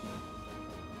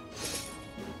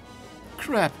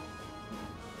 Crap.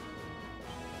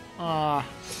 Ah,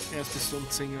 erst bist du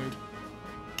umzingelt.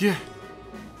 Geh.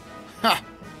 Ha!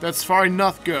 That's far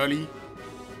enough, girlie.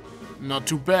 Not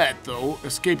too bad, though,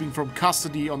 escaping from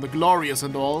custody on the Glorious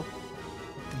and all.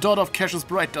 The daughter of Cassius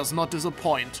Bright does not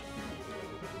disappoint.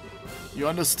 You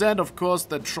understand, of course,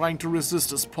 that trying to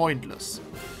resist is pointless.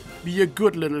 Be a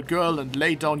good little girl and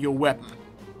lay down your weapon.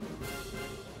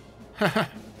 Haha,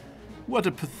 what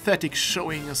a pathetic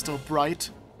showing, Estelle Bright.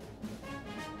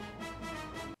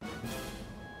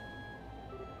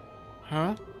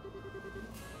 Huh?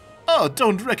 Oh,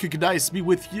 don't recognize me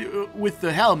with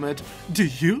the helmet, do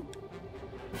you?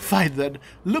 Fine then,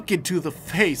 look into the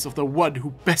face of the one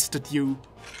who bested you.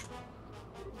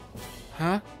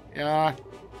 Huh? Ja,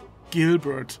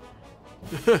 Gilbert.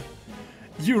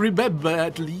 You remember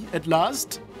at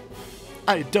last?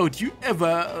 I doubt you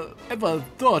ever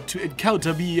thought to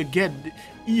encounter me again,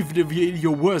 even if in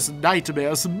your worst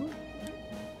nightmares.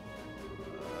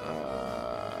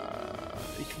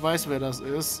 Ich weiß, wer das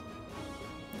ist.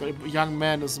 The young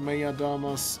man is Maya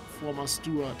Dama's former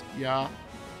steward. Ja.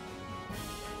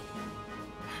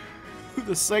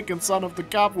 The second son of the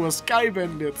Capua Sky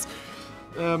Bandits.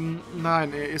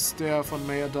 Nein, er ist der von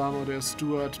Maya Dama, der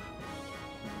Steward.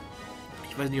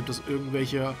 Ich weiß nicht, ob das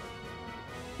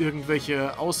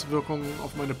irgendwelche Auswirkungen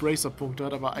auf meine Bracer-Punkte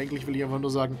hat, aber eigentlich will ich einfach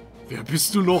nur sagen, wer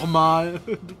bist du nochmal?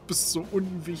 Du bist so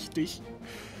unwichtig.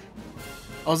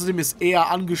 Außerdem ist er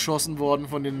angeschossen worden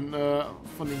von den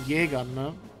Jägern,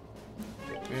 ne?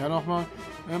 Ja, nochmal.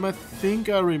 I think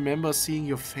I remember seeing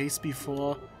your face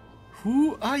before.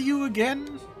 Who are you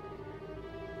again?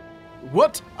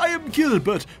 What? I am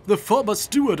Gilbert, the former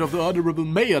steward of the Honorable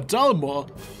Mayor Dalmor.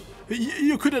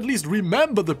 You could at least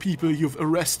remember the people you've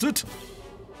arrested.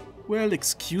 Well,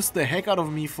 excuse the heck out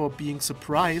of me for being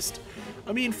surprised.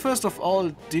 I mean, first of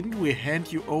all, didn't we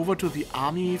hand you over to the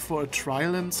army for a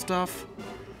trial and stuff?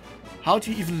 How'd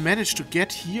you even manage to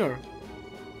get here?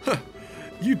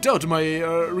 You doubt my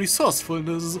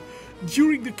resourcefulness.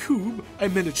 During the coup, I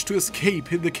managed to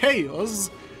escape in the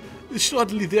chaos.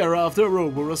 Shortly thereafter,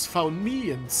 Oroubouros found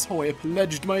me, and so I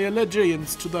pledged my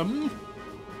allegiance to them.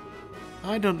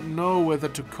 I don't know whether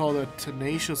to call that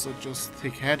tenacious or just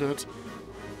thick-headed.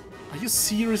 Are you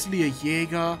seriously a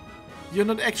Jäger? You're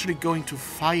not actually going to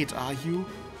fight, are you?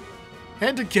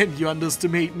 And again you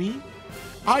underestimate me?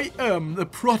 I am a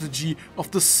prodigy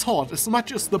of the sword as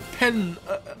much as the pen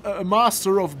a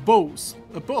master of both.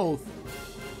 Both.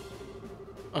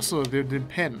 Achso, den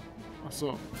pen.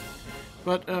 Achso.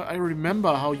 But I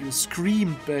remember how you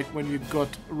screamed back when you got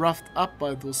roughed up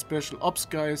by those special ops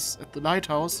guys at the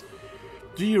lighthouse.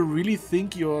 Do you really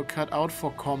think you're cut out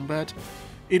for combat?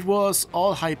 It was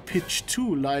all high-pitched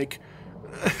too, like...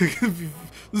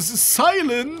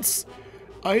 Silence!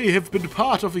 I have been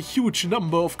part of a huge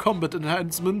number of combat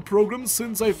enhancement programs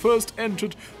since I first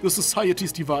entered the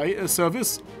Society's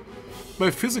service. My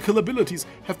physical abilities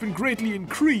have been greatly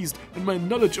increased and my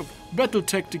knowledge of battle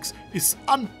tactics is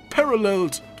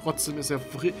unparalleled. Trotzdem ist er...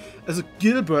 Also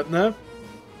Gilbert, ne?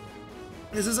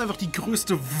 Es ist einfach die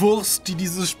größte Wurst, die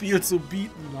dieses Spiel zu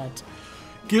bieten hat.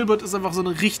 Gilbert ist einfach so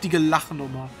eine richtige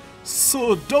Lachnummer.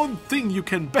 So, don't think you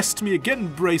can best me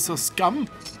again, Bracer scum.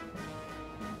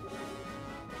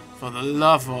 For the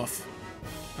love of...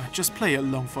 Just play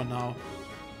along for now.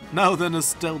 Now then,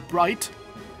 Estelle Bright.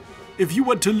 If you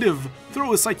want to live,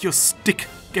 throw aside your stick,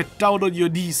 get down on your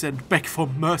knees and beg for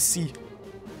mercy.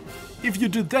 If you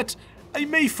do that, I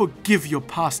may forgive your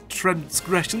past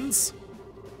transgressions.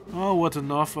 Oh, what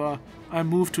an offer. I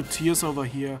moved to tears over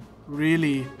here.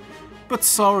 Really. But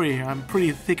sorry, I'm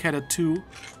pretty thick-headed too.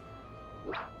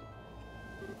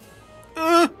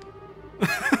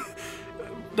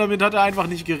 Damit hat er einfach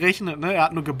nicht gerechnet, ne? Er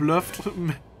hat nur geblufft.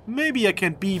 Maybe I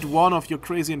can beat one of your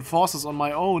crazy enforcers on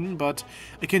my own, but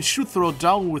I can shoot throw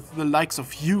down with the likes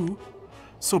of you.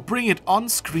 So bring it on,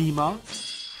 Screamer.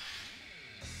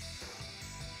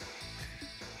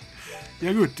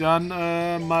 Ja gut, dann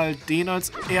mal den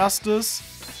als erstes.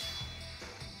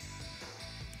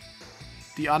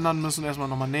 Die anderen müssen erstmal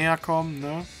nochmal näher kommen,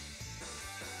 ne?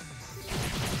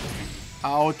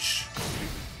 Autsch.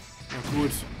 Ja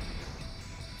gut.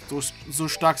 So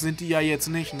stark sind die ja jetzt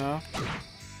nicht, ne?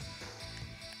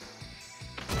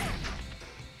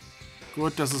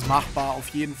 Gut, das ist machbar. Auf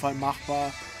jeden Fall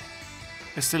machbar.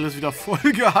 Estelle ist wieder voll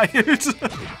geheilt.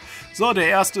 So, der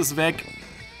erste ist weg.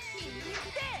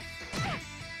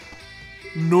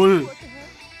 0.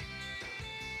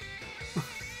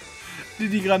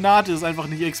 Die Granate ist einfach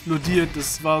nicht explodiert.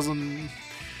 Das war so ein...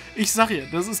 Ich sag ja,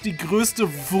 das ist die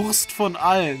größte Wurst von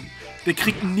allen. Der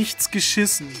kriegt nichts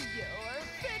geschissen.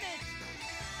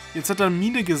 Jetzt hat er eine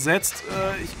Mine gesetzt.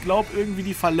 Ich glaube, irgendwie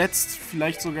die verletzt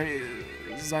vielleicht sogar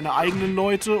seine eigenen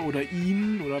Leute oder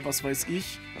ihn oder was weiß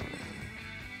ich.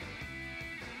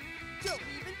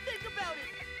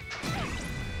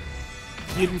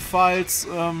 Jedenfalls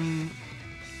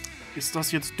ist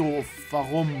das jetzt doof.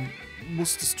 Warum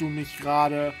musstest du mich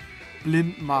gerade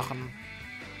blind machen?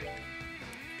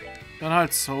 Dann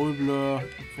halt Soul Blur.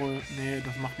 Obwohl, nee,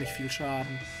 das macht nicht viel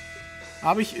Schaden.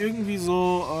 Habe ich irgendwie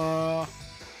so,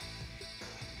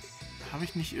 habe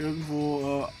ich nicht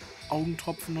irgendwo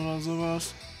Augentropfen oder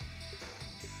sowas?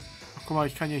 Ach, guck mal,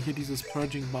 ich kann ja hier dieses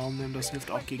Purging Baum nehmen. Das hilft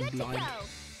auch gegen Blind.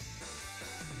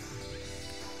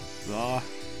 So.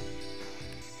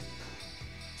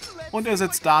 Und er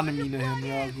setzt da eine Mine hin.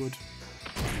 Ja, gut.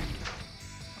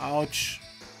 Autsch.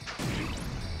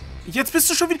 Jetzt bist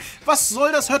du schon wieder... Was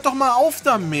soll das? Hört doch mal auf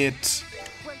damit.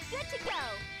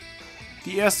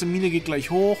 Die erste Mine geht gleich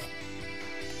hoch.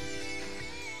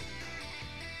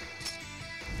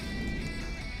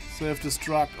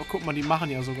 Self-Destruct. Oh, guck mal, die machen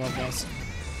ja sogar was.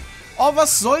 Oh,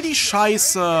 was soll die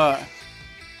Scheiße?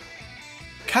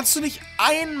 Kannst du nicht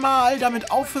einmal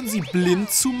damit aufhören, sie blind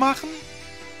zu machen?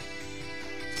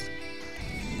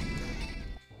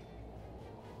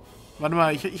 Warte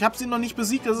mal, ich habe sie noch nicht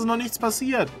besiegt, es ist noch nichts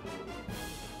passiert.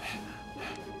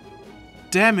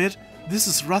 Damn it, this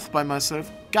is rough by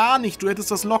myself. Gar nicht, du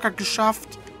hättest das locker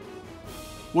geschafft.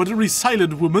 What a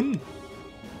resilient woman.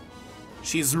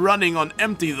 She's running on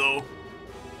empty though.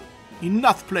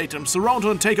 Enough, Platum, surround her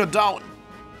and take her down.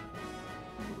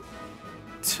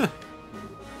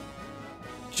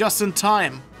 Just in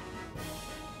time.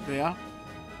 Wer?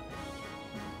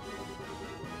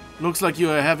 Looks like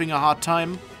you are having a hard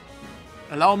time.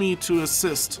 Allow me to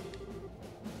assist.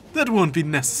 That won't be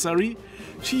necessary.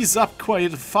 She's up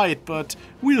quite a fight, but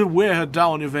we'll wear her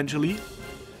down eventually.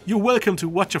 You're welcome to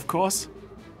watch, of course.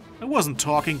 I wasn't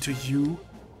talking to you.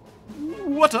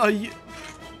 What are you...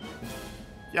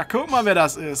 Ja, guck mal, wer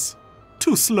das ist.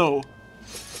 Too slow.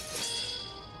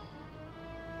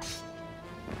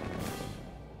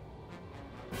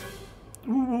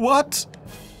 What?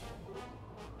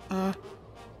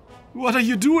 What are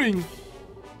you doing?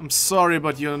 I'm sorry,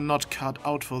 but you're not cut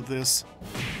out for this.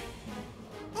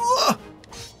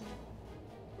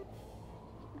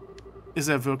 Ist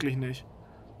er wirklich nicht?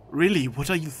 Really, what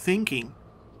are you thinking?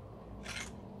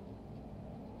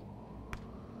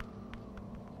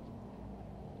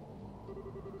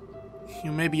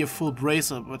 You may be a full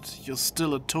bracer, but you're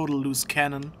still a total loose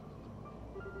cannon.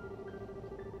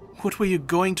 What were you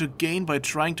going to gain by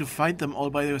trying to fight them all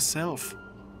by yourself?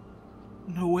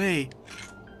 No way.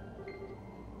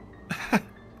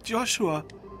 Joshua,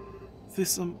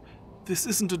 this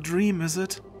isn't a dream, is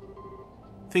it?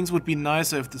 Things would be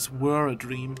nicer if this were a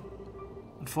dream.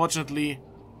 Unfortunately,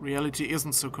 reality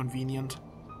isn't so convenient.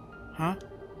 Huh?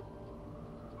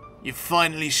 You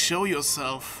finally show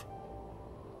yourself.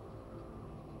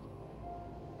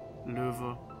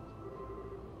 Löwe.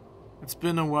 It's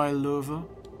been a while, Löwe.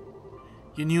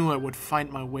 You knew I would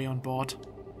find my way on board.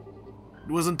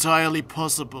 It was entirely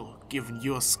possible, given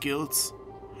your skills.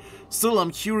 Still,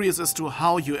 I'm curious as to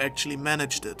how you actually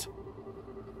managed it.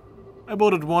 I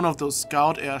boarded one of those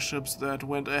scout airships that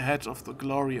went ahead of the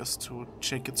Glorious to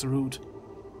check its route.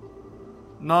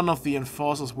 None of the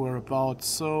enforcers were about,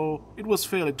 so it was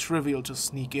fairly trivial to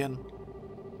sneak in.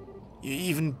 You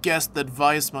even guessed that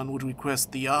Weissman would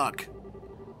request the Ark.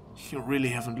 You really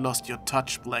haven't lost your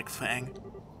touch, Black Fang.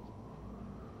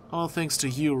 All thanks to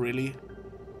you, really.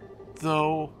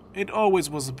 Though, it always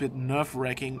was a bit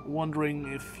nerve-wracking, wondering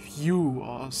if you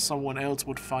or someone else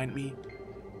would find me.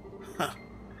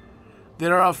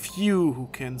 There are few who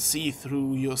can see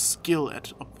through your skill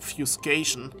at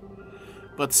obfuscation.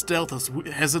 But stealth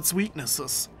has its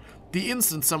weaknesses. The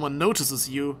instant someone notices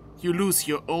you, you lose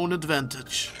your own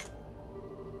advantage.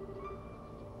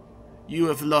 You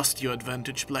have lost your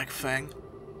advantage, Black Fang.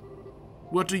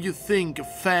 What do you think a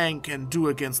Fang can do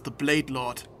against the Blade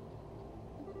Lord?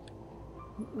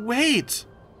 Wait!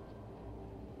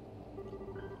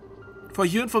 For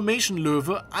your information,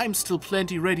 Löwe, I'm still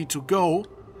plenty ready to go.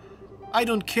 I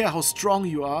don't care how strong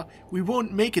you are, we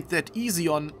won't make it that easy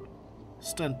on...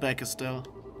 Stand back, Estelle.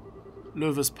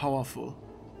 Löwe is powerful.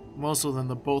 More so than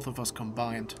the both of us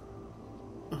combined.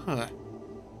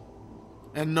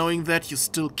 And knowing that, you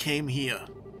still came here.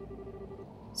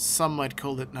 Some might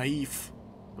call it naive,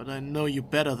 but I know you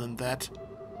better than that.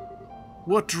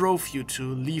 What drove you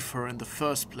to leave her in the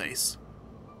first place?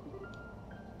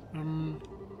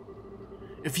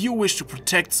 If you wish to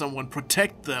protect someone,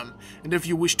 protect them. And if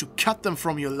you wish to cut them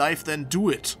from your life, then do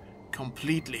it.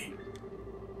 Completely.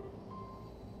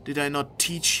 Did I not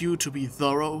teach you to be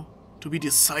thorough? To be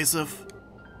decisive?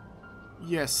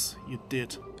 Yes, you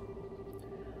did.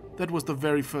 That was the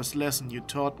very first lesson you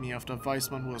taught me after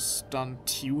Weissmann was done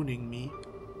tuning me.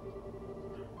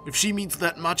 If she means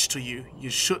that much to you, you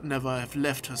should never have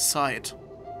left her side.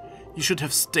 You should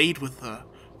have stayed with her,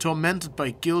 tormented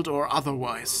by guilt or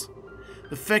otherwise.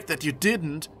 The fact that you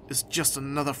didn't is just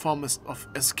another form of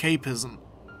escapism,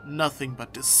 nothing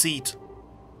but deceit.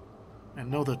 I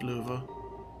know that, Löwe.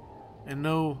 I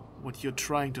know what you're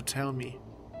trying to tell me.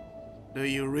 Do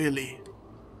you really?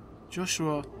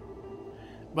 Joshua.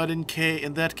 But in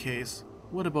that case,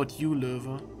 what about you,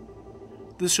 Löwe?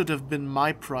 This should have been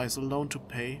my price alone to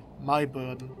pay, my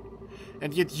burden.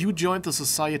 And yet you joined the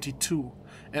society too,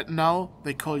 and now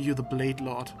they call you the Blade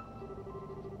Lord.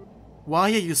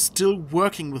 Why are you still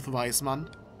working with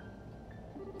Weissmann?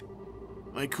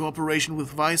 My cooperation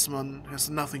with Weissmann has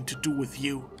nothing to do with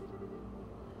you.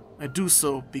 I do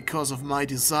so because of my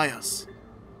desires.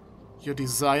 Your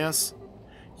desires?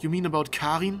 You mean about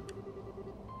Karin?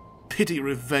 Pity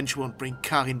revenge won't bring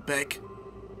Karin back.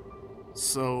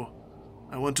 So,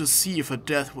 I want to see if her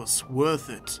death was worth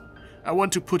it. I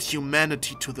want to put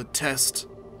humanity to the test.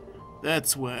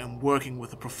 That's where I'm working with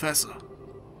the professor.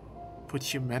 Put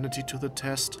humanity to the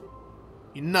test?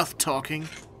 Enough talking.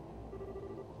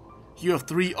 You have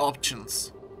three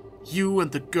options. You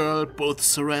and the girl both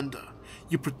surrender.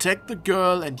 You protect the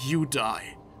girl and you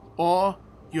die. Or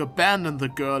you abandon the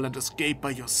girl and escape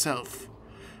by yourself.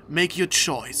 Make your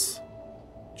choice.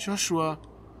 Joshua,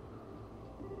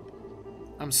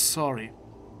 I'm sorry,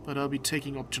 but I'll be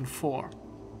taking option 4.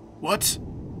 What?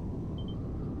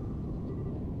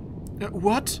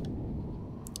 What?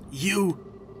 You!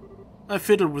 I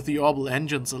fiddled with the orbital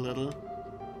engines a little.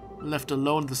 Left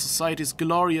alone, the Society's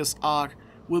glorious ark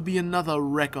will be another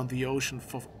wreck on the ocean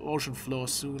floor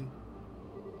soon.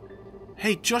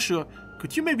 Hey Joshua,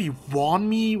 could you maybe warn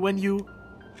me when you...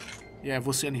 Ja, er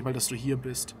wusste ja nicht mal, dass du hier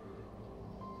bist.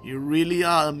 You really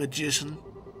are a magician.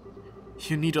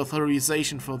 You need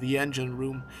authorization for the engine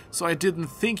room, so I didn't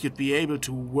think you'd be able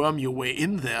to worm your way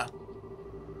in there.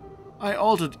 I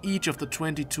altered each of the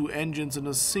 22 engines in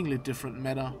a singly different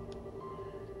manner.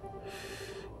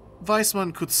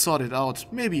 Weissmann could sort it out,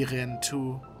 maybe Ren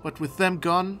too, but with them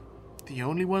gone, the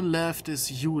only one left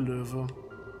is you, Löwe.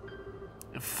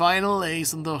 A final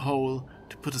ace in the hole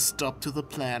to put a stop to the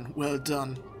plan, well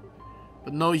done.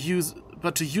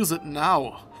 But to use it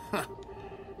now?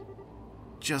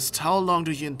 Just how long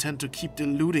do you intend to keep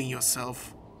deluding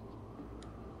yourself?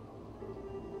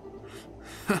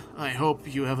 I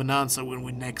hope you have an answer when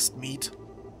we next meet.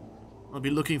 I'll be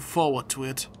looking forward to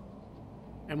it.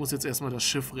 Er muss jetzt erstmal das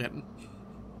Schiff retten.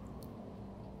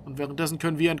 Und währenddessen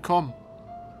können wir entkommen.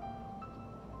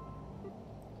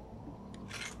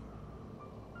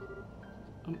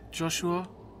 Joshua,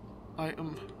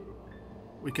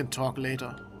 we can talk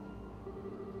later.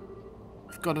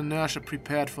 I've got inertia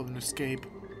prepared for an escape.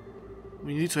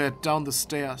 We need to head down the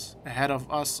stairs ahead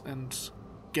of us and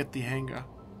get the hangar.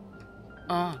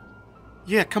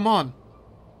 Yeah, come on.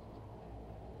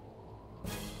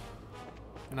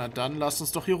 Na dann, lasst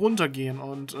uns doch hier runtergehen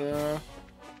und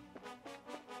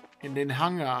in den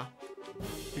Hangar.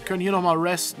 Wir können hier nochmal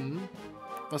resten,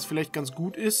 was vielleicht ganz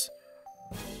gut ist.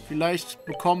 Vielleicht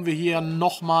bekommen wir hier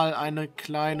nochmal eine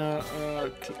kleinen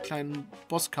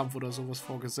Bosskampf oder sowas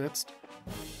vorgesetzt.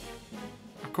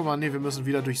 Ach, guck mal, nee, wir müssen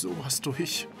wieder durch sowas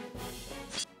durch.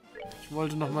 Ich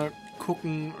wollte nochmal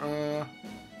gucken,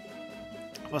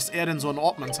 was er denn so an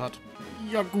Ordnance hat.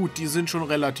 Ja gut, die sind schon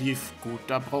relativ gut.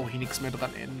 Da brauche ich nichts mehr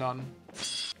dran ändern.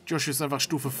 Josh ist einfach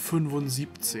Stufe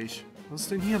 75. Was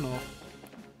ist denn hier noch?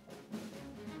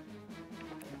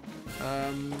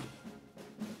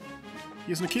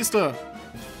 Hier ist eine Kiste.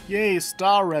 Yay,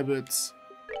 Star Rabbits.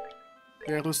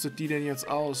 Wer rüstet die denn jetzt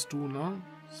aus? Du, ne?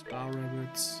 Star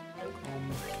Rabbits. Komm,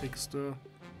 kriegst du.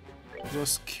 Du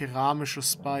hast keramische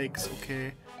Spikes,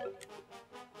 okay.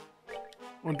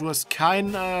 Und du hast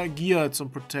kein Gear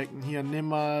zum Protecten. Hier, nimm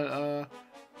mal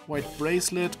White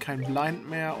Bracelet, kein Blind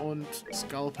mehr und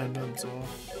Skull Pendant, so.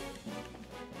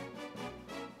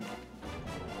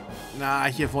 Na,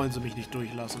 hier wollen sie mich nicht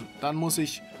durchlassen. Dann muss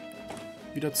ich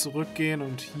wieder zurückgehen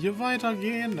und hier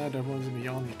weitergehen. Na, da wollen sie mich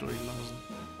auch nicht durchlassen.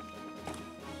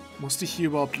 Musste ich hier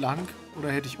überhaupt lang?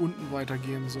 Oder hätte ich unten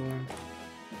weitergehen sollen?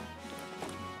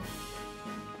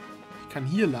 Ich kann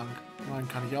hier lang. Nein,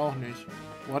 kann ich auch nicht.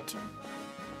 What?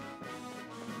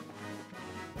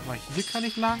 Aber hier kann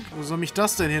ich lang? Wo soll mich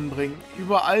das denn hinbringen?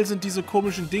 Überall sind diese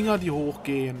komischen Dinger, die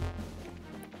hochgehen.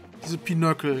 Diese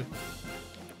Pinöckel.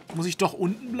 Muss ich doch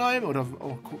unten bleiben? Oder...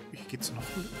 Oh, guck, geht's noch...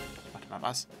 Warte mal,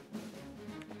 was?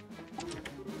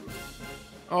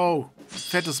 Oh,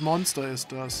 fettes Monster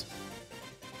ist das.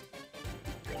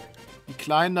 Die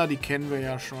Kleinen da, die kennen wir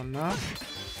ja schon, ne?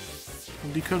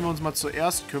 Um die können wir uns mal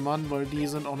zuerst kümmern, weil die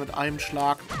sind auch mit einem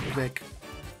Schlag weg.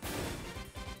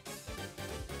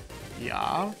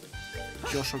 Ja.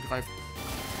 Joshua greift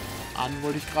an,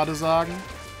 wollte ich gerade sagen.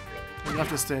 Dann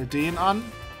greift Estelle den an.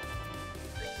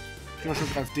 Joshua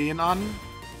greift den an.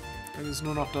 Dann ist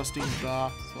nur noch das Ding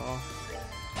da. So.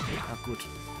 Ja, gut.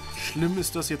 Schlimm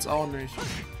ist das jetzt auch nicht.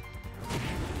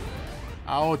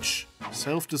 Autsch.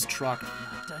 Self-Destruct.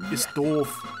 Ist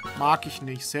doof. Mag ich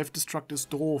nicht. Self-Destruct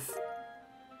ist doof.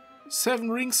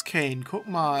 Seven Rings Cane. Guck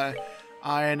mal.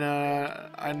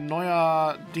 Ein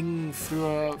neuer Ding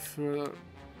für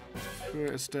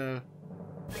Estelle.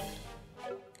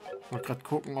 Ich wollte gerade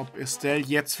gucken, ob Estelle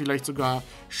jetzt vielleicht sogar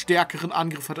stärkeren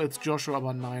Angriff hat als Joshua,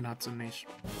 aber nein, hat sie nicht.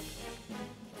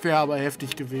 Wäre aber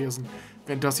heftig gewesen,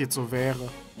 wenn das jetzt so wäre.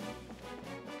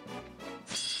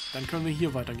 Dann können wir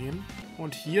hier weitergehen.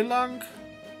 Und hier lang.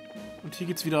 Und hier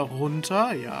geht's wieder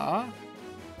runter, ja.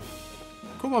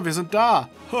 Guck mal, wir sind da.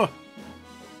 Huh.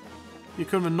 Hier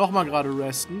können wir nochmal gerade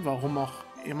resten. Warum auch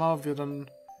immer wir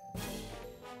dann...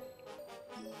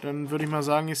 Dann würde ich mal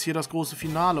sagen, ist hier das große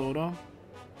Finale, oder?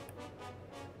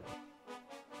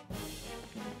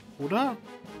 Oder?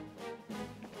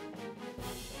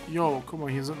 Jo, guck mal,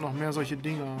 hier sind noch mehr solche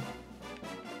Dinger.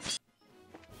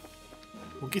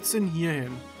 Wo geht's denn hier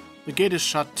hin? The gate is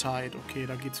shut tight. Okay,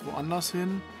 da geht's woanders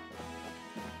hin.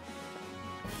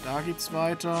 Da geht's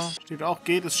weiter. Steht auch,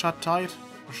 gate is shut tight.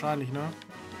 Wahrscheinlich, ne?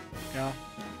 Ja.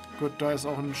 Gut, da ist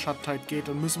auch ein shut tight gate.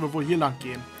 Dann müssen wir wohl hier lang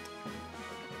gehen.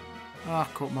 Ach,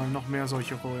 guck mal, noch mehr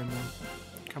solche Räume.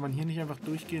 Kann man hier nicht einfach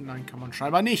durchgehen? Nein, kann man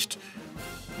scheinbar nicht.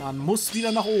 Man muss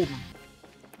wieder nach oben.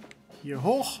 Hier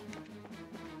hoch.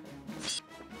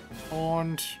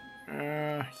 Und,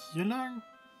 hier lang?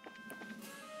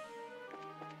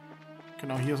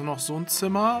 Genau, hier ist noch so ein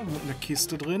Zimmer mit einer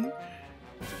Kiste drin.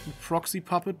 Ein Proxy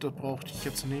Puppet, das brauchte ich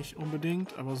jetzt nicht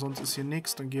unbedingt. Aber sonst ist hier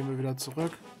nichts. Dann gehen wir wieder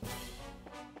zurück.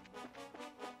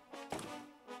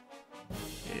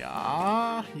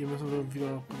 Ja, hier müssen wir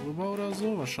wieder rüber oder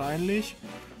so. Wahrscheinlich.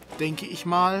 Denke ich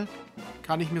mal.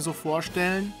 Kann ich mir so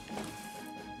vorstellen.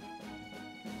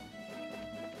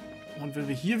 Und wenn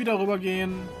wir hier wieder rüber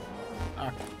gehen...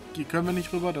 Ah, hier können wir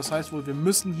nicht rüber. Das heißt wohl, wir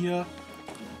müssen hier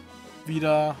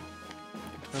wieder...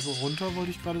 Treppe runter,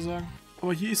 wollte ich gerade sagen.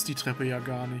 Aber hier ist die Treppe ja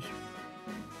gar nicht.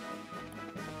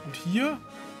 Und hier?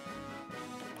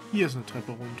 Hier ist eine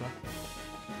Treppe runter.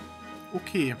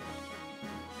 Okay.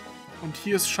 Und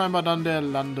hier ist scheinbar dann der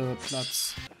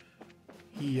Landeplatz.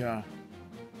 Hier.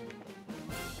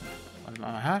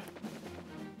 Aha.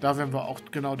 Da wären wir auch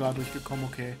genau da durchgekommen,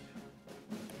 okay.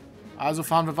 Also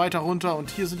fahren wir weiter runter und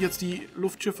hier sind jetzt die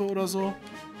Luftschiffe oder so.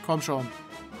 Komm schon.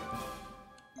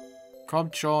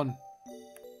 Kommt schon.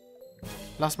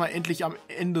 Lass mal endlich am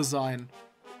Ende sein.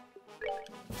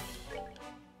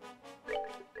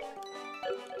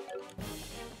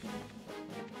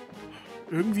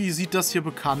 Irgendwie sieht das hier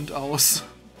bekannt aus.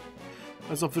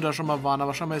 Als ob wir da schon mal waren,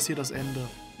 aber scheinbar ist hier das Ende.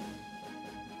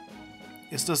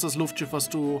 Ist das das Luftschiff, was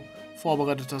du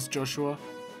vorbereitet hast, Joshua?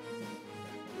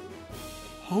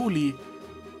 Holy.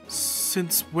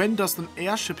 Since when does an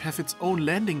airship have its own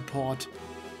landing port?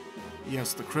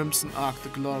 Yes, the Crimson Ark, the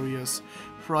glorious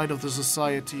pride of the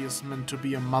Society, is meant to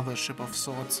be a mothership of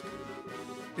sorts.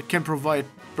 It can provide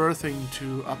berthing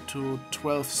to up to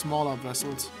 12 smaller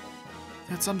vessels.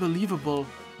 That's unbelievable.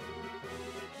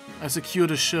 I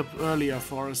secured a ship earlier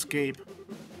for escape.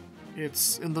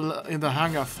 It's in the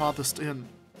hangar farthest in.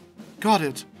 Got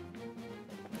it.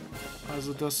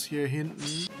 Also das hier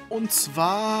hinten. Und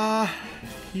zwar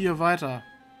hier weiter.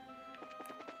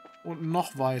 Und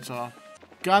noch weiter.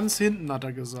 Ganz hinten hat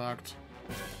er gesagt.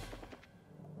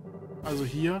 Also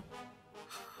hier.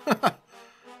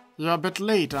 You're a bit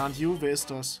late, aren't you? Wer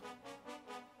ist das?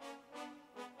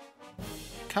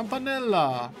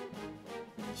 Campanella.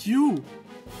 You.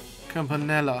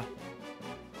 Campanella.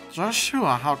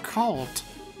 Joshua, how cold.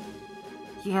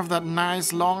 You have that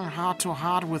nice long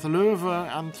heart-to-heart with Löwe,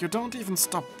 and you don't even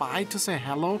stop by to say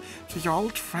hello to your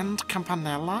old friend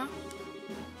Campanella?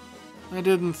 I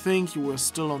didn't think you were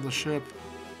still on the ship.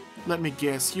 Let me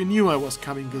guess, you knew I was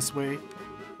coming this way.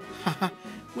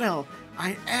 Well,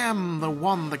 I am the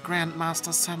one the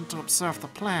Grandmaster sent to observe the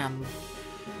plan.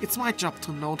 It's my job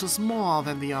to notice more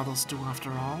than the others do,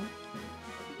 after all.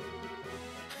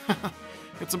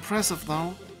 It's impressive,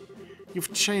 though.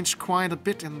 You've changed quite a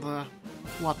bit in the,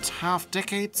 what,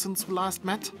 half-decade since we last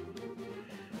met?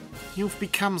 You've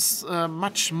become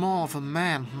much more of a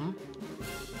man,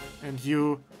 And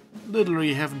you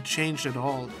literally haven't changed at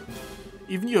all.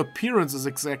 Even your appearance is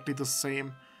exactly the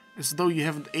same, as though you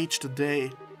haven't aged a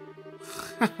day.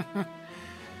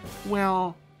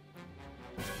 Well,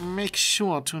 make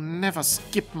sure to never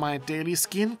skip my daily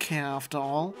skincare, after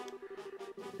all.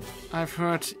 I've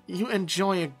heard you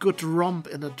enjoy a good romp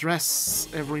in a dress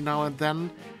every now and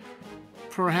then.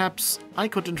 Perhaps I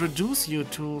could introduce you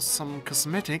to some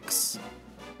cosmetics.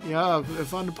 Ja,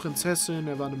 war eine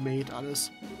Prinzessin, war eine Maid,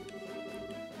 alles.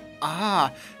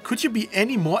 Ah, could you be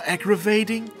any more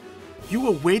aggravating? You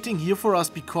were waiting here for us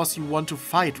because you want to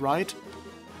fight, right?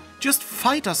 Just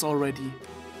fight us already.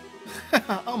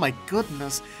 Oh my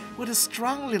goodness, what a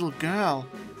strong little girl.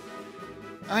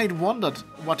 I'd wondered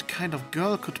what kind of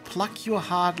girl could pluck your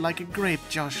heart like a grape,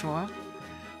 Joshua.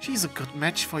 She's a good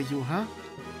match for you, huh?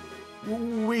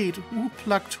 Wait, who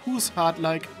plucked whose heart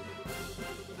like...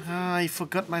 I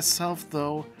forgot myself,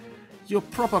 though. Your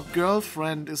proper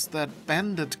girlfriend is that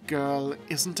bandit girl,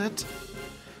 isn't it?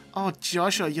 Oh,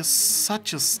 Joshua, you're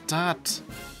such a stud.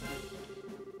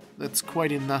 That's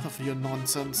quite enough of your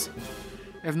nonsense.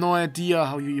 I have no idea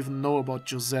how you even know about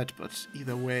Josette, but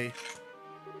either way.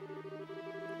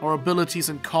 Our abilities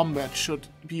in combat should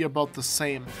be about the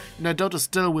same, and I doubt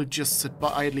Estelle will just sit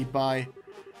idly by.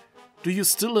 Do you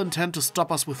still intend to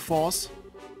stop us with force?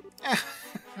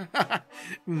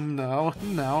 No,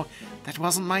 that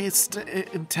wasn't my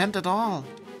intent at all.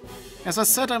 As I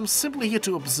said, I'm simply here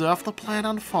to observe the plan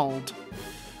unfold.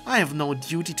 I have no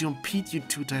duty to impede you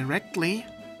two directly.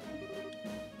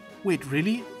 Wait,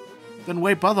 really? Then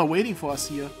why bother waiting for us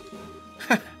here?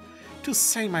 To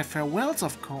say my farewells,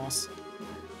 of course.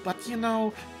 But you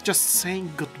know, just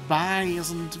saying goodbye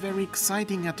isn't very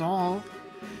exciting at all.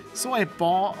 So I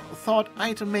thought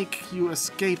I'd make your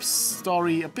escape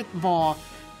story a bit more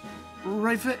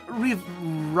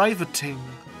riveting.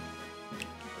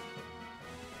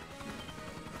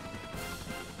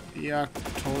 Ja,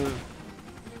 toll.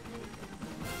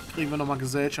 Kriegen wir nochmal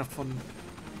Gesellschaft von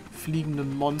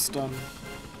fliegenden Monstern.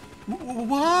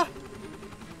 What?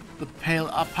 The pale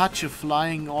Apache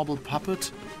flying orbital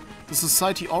puppet? The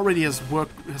Society already has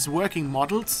working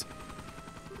models?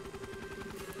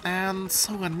 And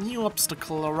so a new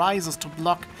obstacle arises to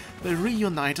block the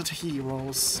reunited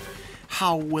heroes.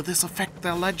 How will this affect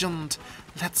their legend?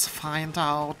 Let's find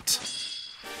out.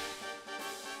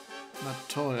 Na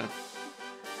toll.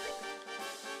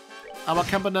 Aber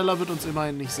Campanella wird uns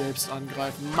immerhin nicht selbst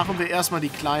angreifen. Machen wir erstmal die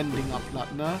kleinen Dinger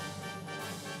platt, ne?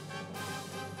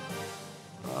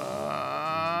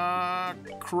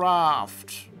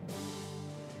 Craft.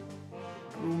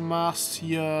 Du machst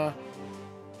hier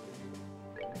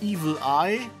Evil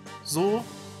Eye. So,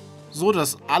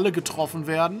 dass alle getroffen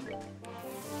werden.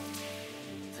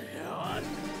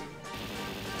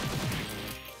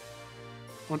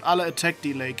 Und alle Attack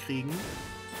Delay kriegen.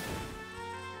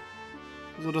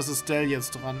 So dass Estelle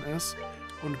jetzt dran ist.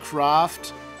 Und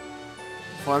Craft.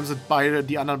 Vor allem sind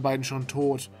die anderen beiden schon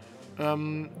tot.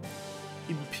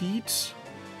 Impede.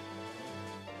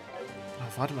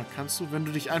 Ach, warte mal, kannst du, wenn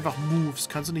du dich einfach movest,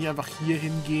 kannst du nicht einfach hier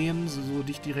hingehen, so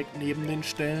dich direkt neben den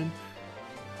stellen?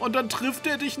 Und dann trifft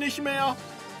er dich nicht mehr.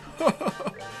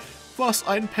 Was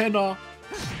ein Penner.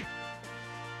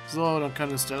 So, dann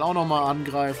kann Estelle auch nochmal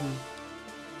angreifen.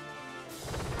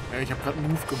 Ja, ich habe gerade einen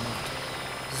Move gemacht.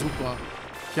 Super.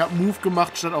 Ich habe einen Move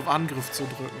gemacht, statt auf Angriff zu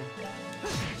drücken.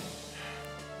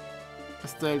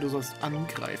 Estelle, du sollst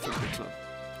angreifen, bitte.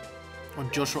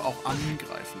 Und Joshua auch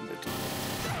angreifen, bitte.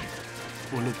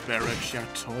 Bullet Barrage, ja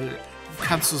toll.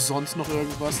 Kannst du sonst noch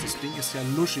irgendwas? Das Ding ist ja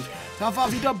luschig. Da war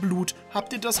wieder Blut.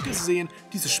 Habt ihr das gesehen?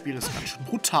 Dieses Spiel ist ganz schön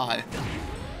brutal.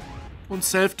 Und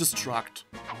Self-Destruct.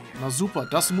 Na super,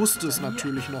 das musste es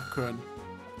natürlich noch können.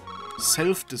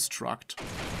 Self-Destruct.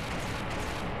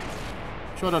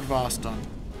 Ich glaube, das war's dann.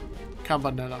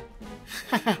 Campanella.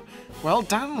 Well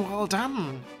done, well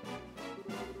done.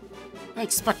 I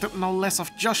expected no less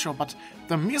of Joshua, but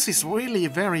the music's really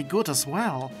very good as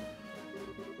well.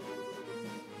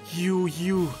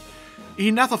 You.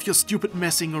 Enough of your stupid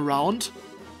messing around.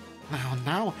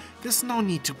 Now, there's no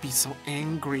need to be so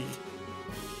angry.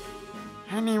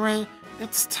 Anyway,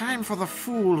 it's time for the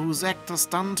fool whose act is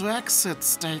done to exit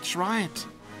stage right.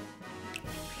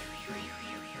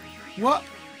 What?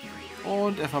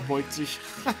 Und verbeugt sich.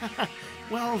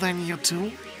 Well then, you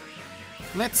two.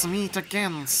 Let's meet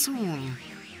again soon.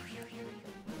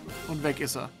 Und weg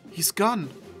ist He's gone.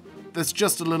 That's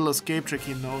just a little escape trick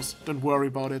he knows. Don't worry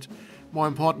about it. More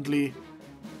importantly...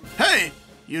 Hey!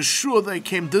 You sure they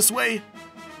came this way?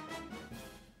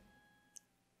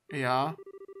 Ja.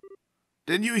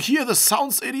 Didn't you hear the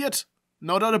sounds, idiot?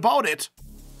 No doubt about it.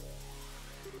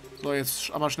 So,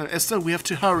 jetzt aber schnell. Estelle, we have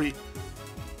to hurry.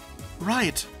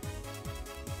 Right.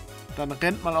 Dann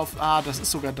rennt mal auf... Ah, das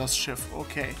ist sogar das Schiff.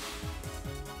 Okay.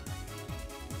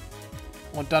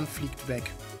 Und dann fliegt weg.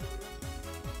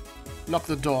 Lock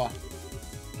the door.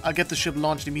 I'll get the ship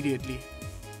launched immediately.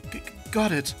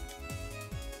 Got it.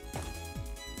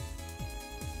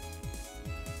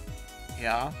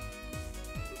 Ja.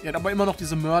 Er hat aber immer noch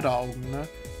diese Mörderaugen, ne?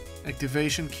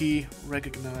 Activation key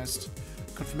recognized.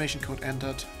 Confirmation code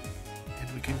entered.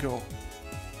 And we can go.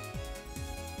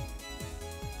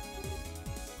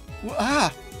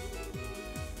 Ah!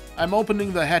 I'm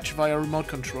opening the hatch via remote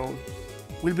control.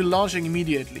 We'll be launching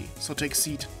immediately, so take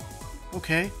seat.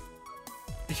 Okay.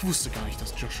 Ich wusste gar nicht,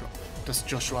 dass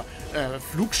Joshua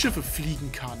Flugschiffe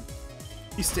fliegen kann.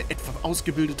 Ist er etwa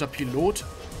ausgebildeter Pilot?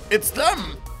 It's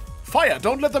them! Fire!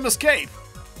 Don't let them escape!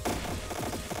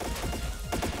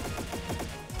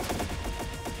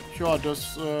 Ja,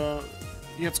 das,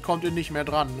 jetzt kommt ihr nicht mehr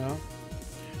dran, ne?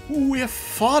 We're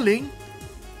falling!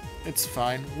 It's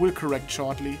fine. We'll correct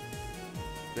shortly.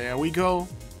 There we go.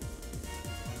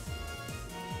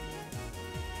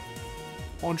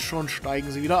 Und schon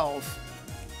steigen sie wieder auf.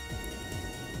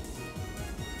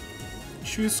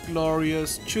 Tschüss,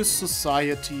 Glorious. Tschüss,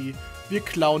 Society. Wir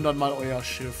klauen dann mal euer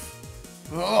Schiff.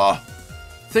 Oh,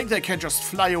 think they can just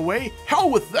fly away?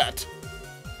 Hell with that!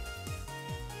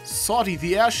 Sortie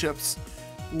the airships.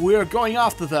 We're going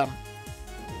after them.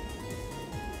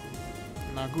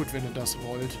 Na gut, wenn ihr das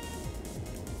wollt.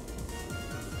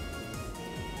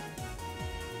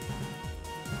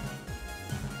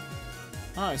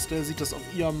 Ah, Estelle sieht das auf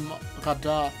ihrem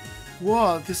Radar.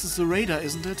 Wow, this is the radar,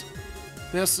 isn't it?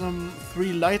 There's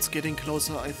 3 lights getting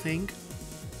closer, I think.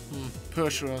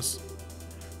 Pursuers.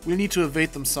 We'll need to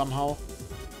evade them somehow.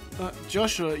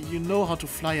 Joshua, you know how to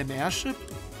fly an airship?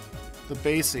 The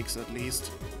basics, at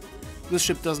least. This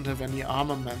ship doesn't have any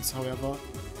armaments, however.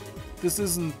 This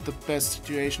isn't the best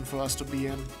situation for us to be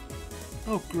in.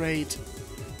 Oh, great.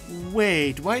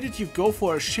 Wait, why did you go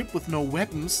for a ship with no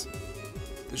weapons?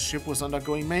 The ship was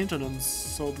undergoing maintenance,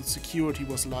 so the security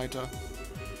was lighter.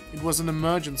 It was an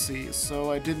emergency,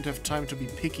 so I didn't have time to be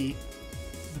picky.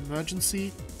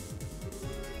 Emergency?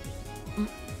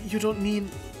 You don't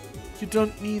mean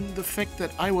the fact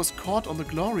that I was caught on the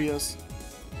Glorious?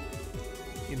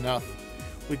 Enough.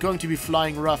 We're going to be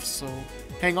flying rough, so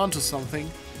hang on to something.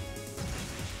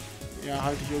 Ja,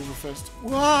 halte ich irgendwo fest.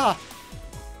 Uah!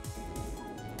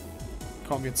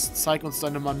 Komm, jetzt zeig uns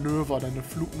deine Manöver, deine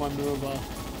Flugmanöver.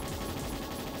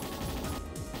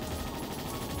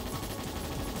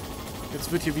 Jetzt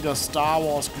wird hier wieder Star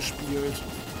Wars gespielt.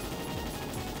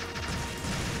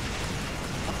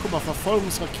 Ach, guck mal,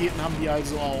 Verfolgungsraketen haben die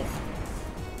also auch.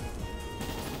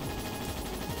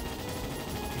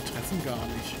 Die treffen gar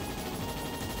nicht.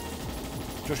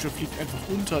 Joshua fliegt einfach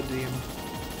unter dem.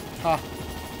 Ha.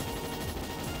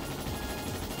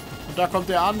 Und da kommt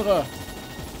der andere.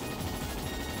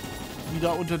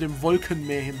 Wieder unter dem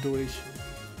Wolkenmeer hindurch.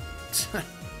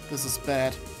 This is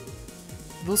bad.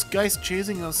 Those guys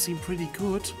chasing us seem pretty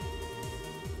good.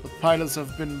 The pilots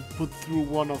have been put through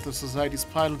one of the Society's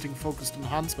piloting-focused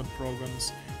enhancement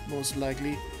programs, most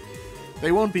likely.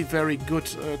 They won't be very good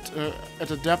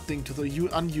at adapting to the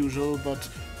unusual, but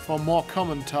for more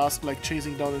common tasks like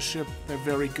chasing down a ship, they're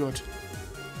very good.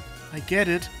 I get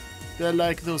it. They're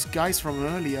like those guys from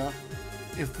earlier.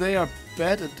 If they are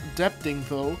bad at adapting,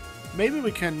 though, maybe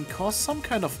we can cause some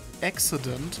kind of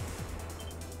accident.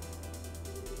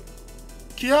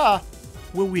 Yeah!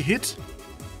 Were we hit?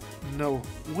 No.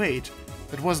 Wait.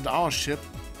 That wasn't our ship.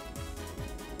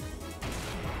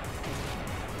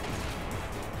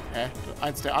 Hä?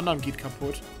 Eins der anderen geht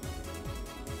kaputt.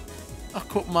 Ach,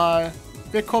 guck mal.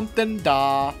 Wer kommt denn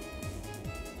da?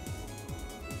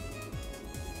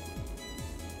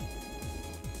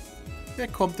 Wer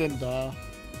kommt denn da?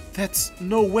 That's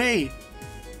no way.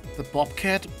 The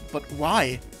Bobcat? But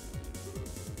why?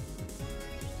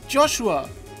 Joshua!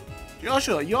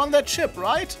 Joshua, you're on that ship,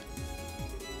 right?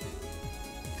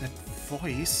 That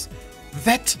voice?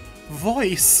 That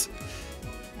voice!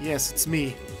 Yes, it's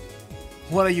me.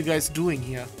 What are you guys doing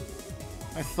here?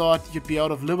 I thought you'd be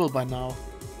out of Liberl by now.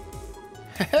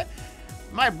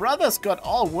 My brothers got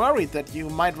all worried that you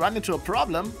might run into a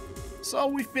problem, so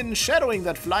we've been shadowing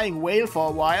that flying whale for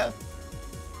a while.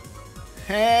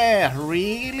 Hey,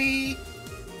 really?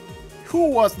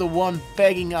 Who was the one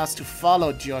begging us to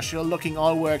follow Joshua, looking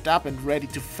all worked up and ready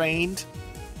to faint?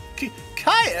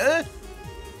 Kyle?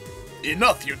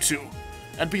 Enough, you two.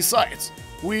 And besides,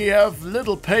 we have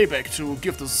little payback to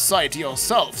give the society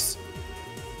ourselves.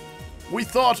 We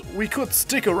thought we could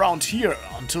stick around here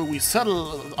until we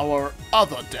settle our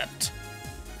other debt.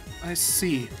 I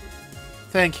see.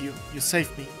 Thank you. You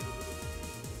saved me.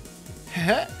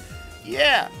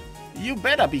 Yeah, you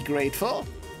better be grateful.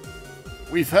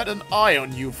 We've had an eye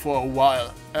on you for a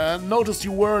while and noticed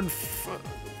you weren't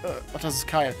what is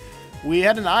Kyle? We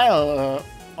had an eye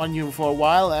on you for a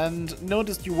while and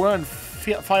noticed you weren't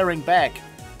firing back.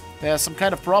 There's some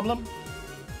kind of problem?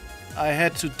 I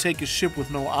had to take a ship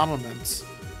with no armaments.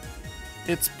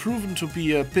 It's proven to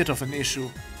be a bit of an issue.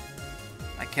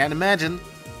 I can't imagine.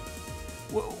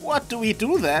 What do we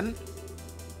do then?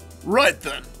 Right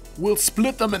then, we'll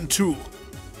split them in two.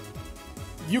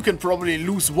 You can probably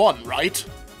lose one, right?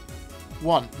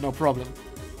 One, no problem.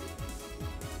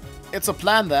 It's a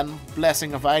plan then.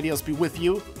 Blessing of ideas be with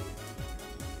you.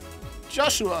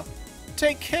 Joshua,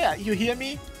 take care, you hear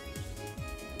me?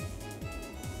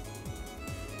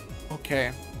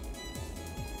 Okay.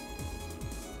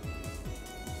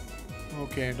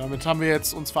 Okay, damit haben wir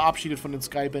jetzt uns verabschiedet von den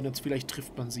Sky Bandits. Vielleicht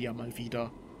trifft man sie ja mal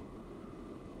wieder.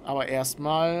 Aber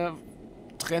erstmal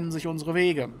trennen sich unsere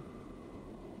Wege.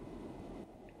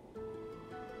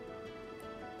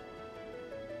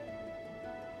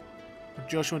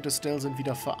 Und Joshua und Estelle sind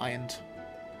wieder vereint.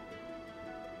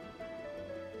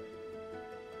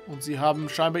 Und sie haben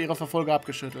scheinbar ihre Verfolger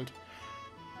abgeschüttelt.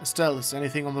 Estelle, is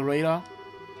anything on the radar?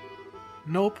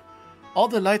 Nope. All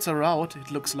the lights are out, it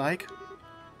looks like.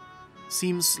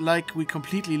 Seems like we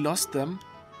completely lost them.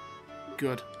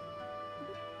 Good.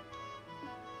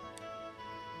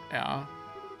 Yeah.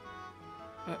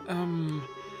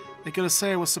 I gotta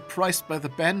say I was surprised by the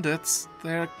bandits.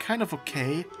 They're kind of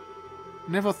okay.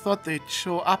 Never thought they'd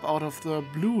show up out of the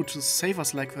blue to save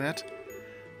us like that.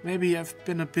 Maybe I've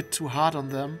been a bit too hard on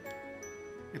them.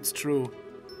 It's true.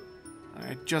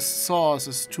 I just saw us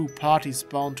as two parties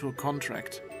bound to a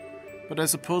contract. But I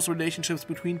suppose relationships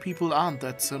between people aren't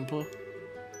that simple.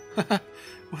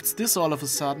 What's this all of a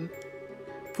sudden?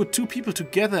 Put two people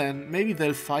together and maybe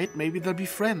they'll fight, maybe they'll be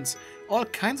friends. All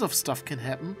kinds of stuff can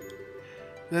happen.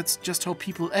 That's just how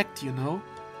people act, you know?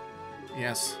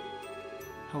 Yes.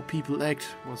 How people act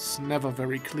was never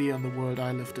very clear in the world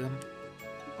I lived in.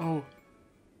 Oh.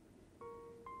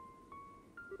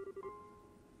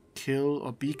 Kill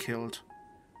or be killed.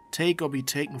 Take or be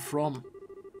taken from.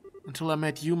 Until I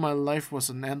met you, my life was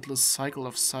an endless cycle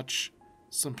of such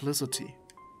simplicity.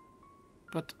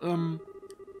 But,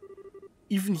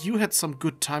 even you had some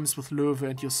good times with Löwe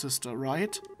and your sister,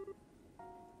 right?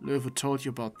 Löwe told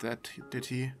you about that, did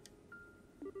he?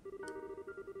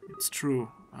 It's true,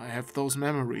 I have those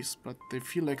memories, but they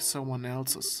feel like someone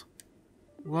else's.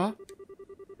 What?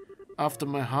 After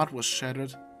my heart was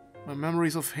shattered, my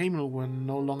memories of HAMEL were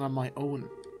no longer my own.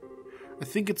 I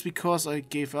think it's because I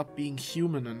gave up being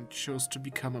human and chose to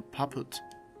become a puppet.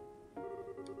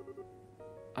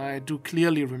 I do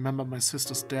clearly remember my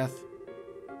sister's death.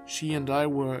 She and I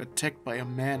were attacked by a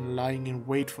man lying in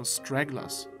wait for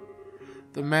stragglers.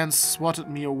 The man swatted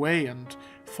me away and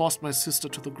forced my sister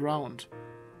to the ground.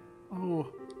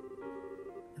 Oh,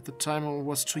 at the time I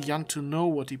was too young to know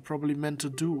what he probably meant to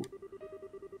do.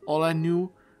 All I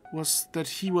knew was that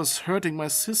he was hurting my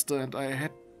sister and I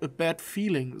had a bad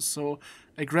feeling, so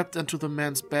I grabbed onto the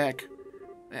man's back.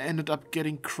 I ended up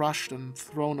getting crushed and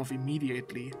thrown off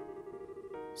immediately.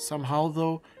 Somehow,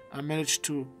 though, I managed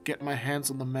to get my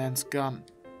hands on the man's gun.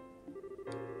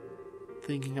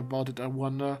 Thinking about it, I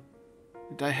wonder,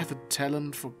 did I have a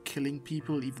talent for killing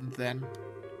people even then?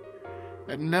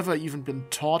 I'd never even been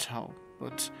taught how,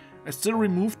 but I still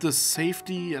removed the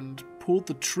safety and pulled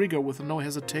the trigger with no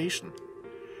hesitation.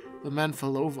 The man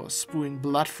fell over, spewing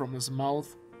blood from his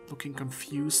mouth, looking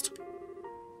confused.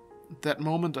 At that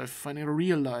moment, I finally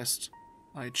realized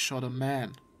I'd shot a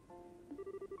man.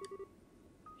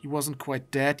 He wasn't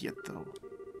quite dead yet, though.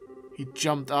 He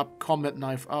jumped up, combat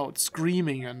knife out,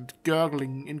 screaming and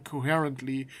gurgling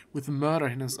incoherently with murder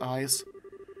in his eyes.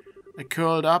 I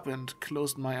curled up and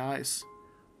closed my eyes,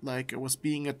 like I was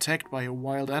being attacked by a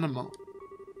wild animal.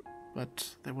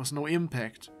 But there was no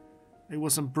impact. I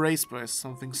was embraced by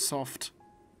something soft.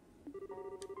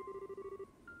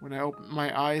 When I opened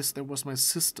my eyes, there was my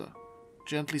sister,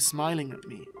 gently smiling at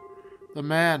me. The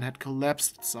man had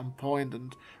collapsed at some point,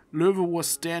 and Löwe was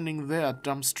standing there,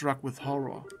 dumbstruck with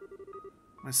horror.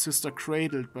 My sister,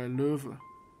 cradled by Löwe,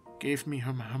 gave me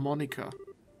her harmonica,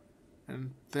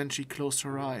 and then she closed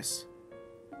her eyes.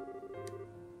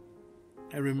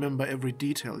 I remember every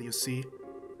detail, you see,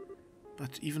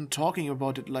 but even talking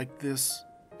about it like this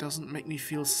doesn't make me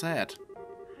feel sad.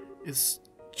 It's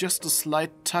just a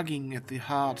slight tugging at the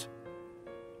heart,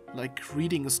 like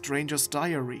reading a stranger's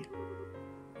diary.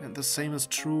 And the same is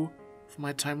true of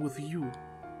my time with you.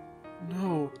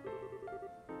 No,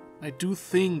 I do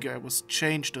think I was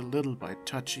changed a little by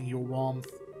touching your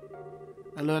warmth.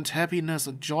 I learned happiness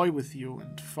and joy with you,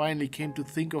 and finally came to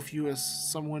think of you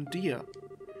as someone dear.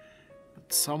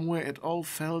 But somewhere it all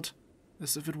felt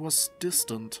as if it was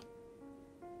distant.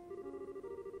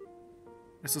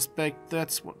 I suspect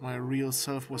that's what my real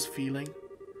self was feeling.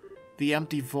 The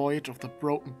empty void of the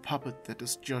broken puppet that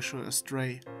is Joshua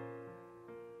Estelle.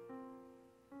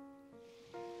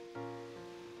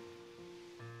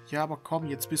 Ja, aber komm,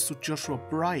 jetzt bist du Joshua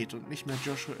Bright und nicht mehr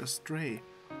Joshua Estelle.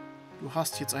 Du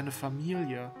hast jetzt eine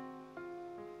Familie.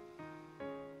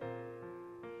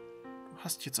 Du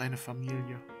hast jetzt eine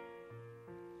Familie.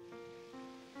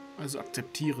 Also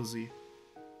akzeptiere sie.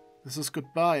 This is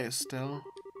goodbye, Estelle.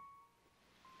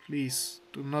 Please,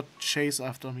 do not chase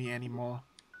after me anymore.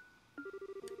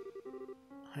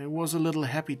 I was a little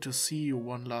happy to see you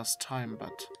one last time,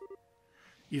 but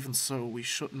even so, we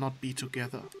should not be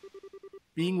together.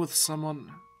 Being with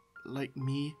someone like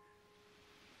me,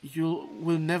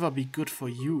 will never be good for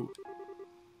you.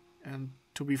 And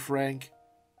to be frank,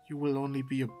 you will only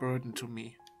be a burden to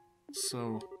me.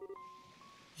 So...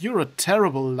 You're a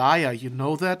terrible liar, you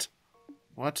know that?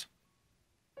 What?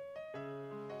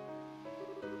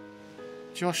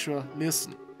 Joshua,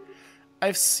 listen.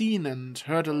 I've seen and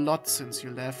heard a lot since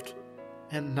you left.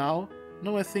 And now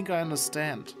I think I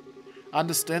understand. I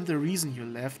understand the reason you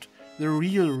left. The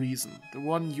real reason. The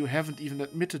one you haven't even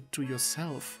admitted to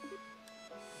yourself.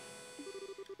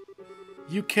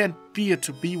 You can't bear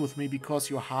to be with me because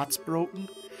your heart's broken?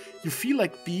 You feel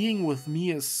like being with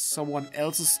me is someone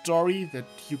else's story that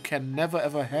you can never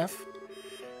ever have?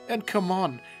 And come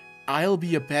on, I'll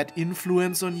be a bad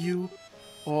influence on you?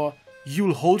 Or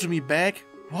you'll hold me back?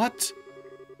 What?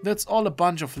 That's all a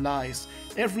bunch of lies.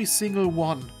 Every single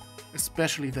one.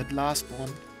 Especially that last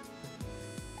one.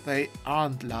 They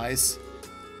aren't lies.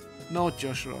 No,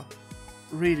 Joshua.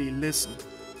 Really, listen.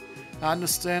 I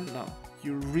understand now.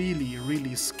 You're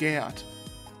really scared.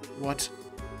 What?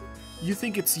 You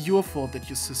think it's your fault that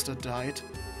your sister died?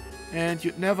 And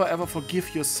you'd never ever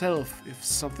forgive yourself if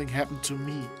something happened to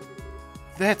me.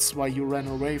 That's why you ran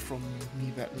away from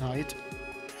me that night.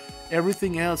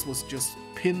 Everything else was just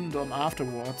pinned on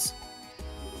afterwards.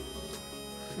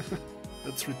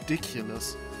 That's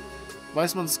ridiculous.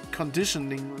 Weismann's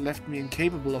conditioning left me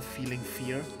incapable of feeling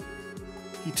fear.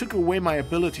 He took away my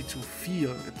ability to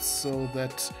feel it so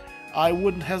that I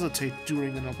wouldn't hesitate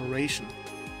during an operation.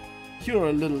 You're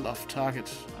a little off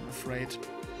target, I'm afraid.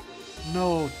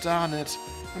 No, darn it.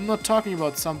 I'm not talking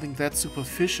about something that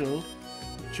superficial.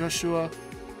 Joshua,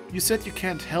 you said you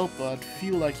can't help but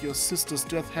feel like your sister's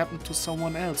death happened to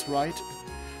someone else, right?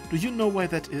 Do you know why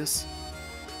that is?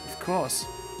 Of course.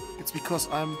 It's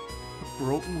because I'm a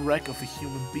broken wreck of a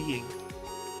human being.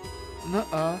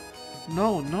 Nuh-uh.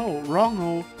 No,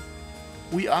 wrong-o.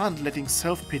 We aren't letting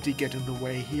self-pity get in the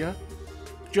way here.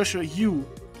 Joshua, you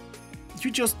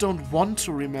just don't want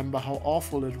to remember how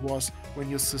awful it was when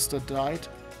your sister died.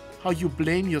 How you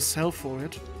blame yourself for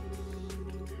it.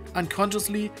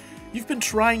 Unconsciously, you've been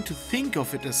trying to think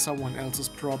of it as someone else's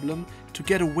problem, to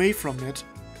get away from it.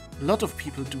 A lot of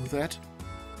people do that.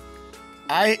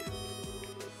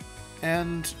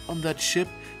 And on that ship,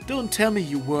 don't tell me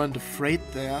you weren't afraid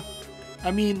there.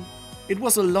 I mean, it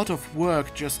was a lot of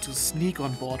work just to sneak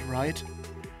on board, right?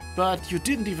 But you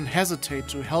didn't even hesitate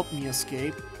to help me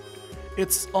escape.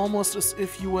 It's almost as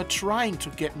if you were trying to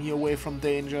get me away from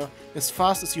danger as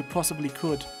fast as you possibly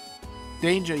could.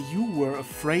 Danger you were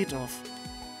afraid of.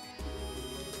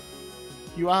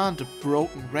 You aren't a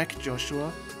broken wreck,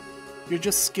 Joshua. You're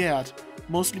just scared,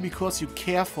 mostly because you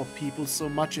care for people so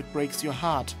much it breaks your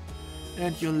heart.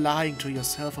 And you're lying to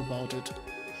yourself about it.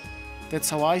 That's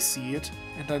how I see it,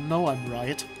 and I know I'm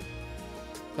right.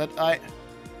 But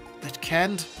that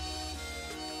can't...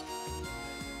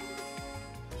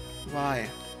 Why?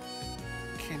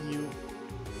 Can you...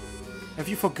 Have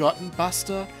you forgotten,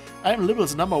 Buster? I'm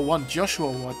Liberl's #1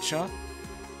 Joshua watcher.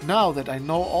 Now that I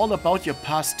know all about your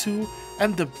past too,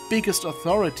 I'm the biggest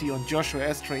authority on Joshua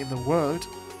Estelle in the world.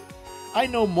 I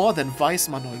know more than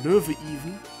Weismann or Löwe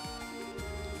even.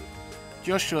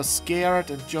 Joshua scared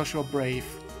and Joshua brave.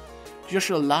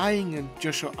 Joshua lying and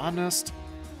Joshua honest.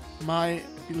 My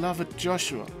beloved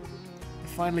Joshua. I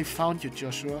finally found you,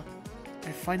 Joshua.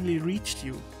 I finally reached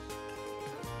you.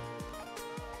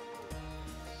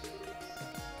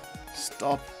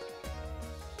 Stop.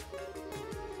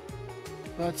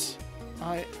 But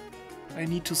I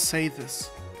need to say this.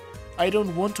 I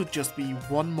don't want to just be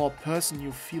one more person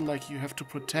you feel like you have to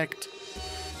protect.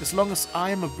 As long as I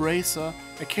am a bracer,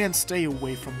 I can't stay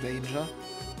away from danger.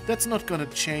 That's not gonna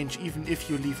change even if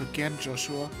you leave again,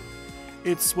 Joshua.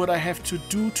 It's what I have to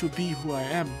do to be who I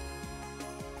am.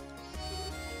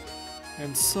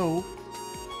 And so,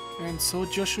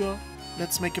 Joshua,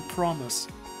 let's make a promise.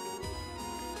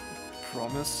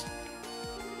 Promise?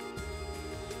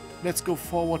 Let's go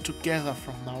forward together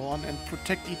from now on and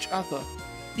protect each other,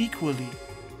 equally.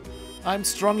 I'm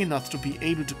strong enough to be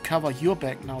able to cover your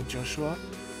back now, Joshua.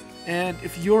 And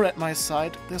if you're at my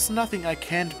side, there's nothing I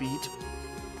can't beat.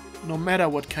 No matter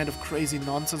what kind of crazy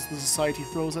nonsense the society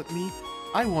throws at me,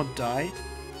 I won't die.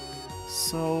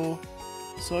 So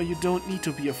you don't need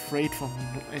to be afraid for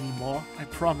me anymore, I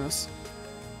promise.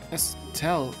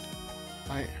 Estelle,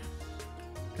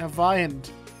 er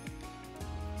weint.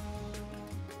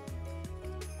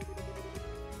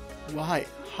 Why?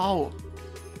 How?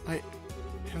 I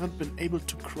haven't been able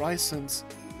to cry since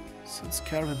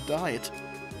Karen died.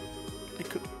 I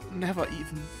could never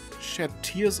even shed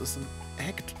tears as an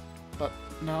act, but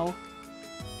now...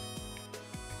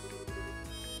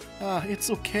 it's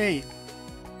okay.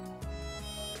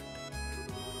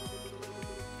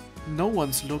 No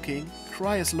one's looking.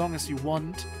 Cry as long as you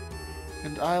want,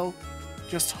 and I'll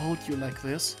just hold you like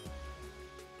this.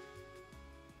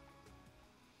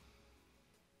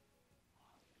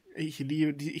 Ich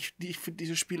finde,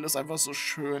 dieses Spiel ist einfach so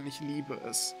schön. Ich liebe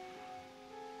es.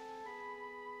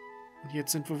 Und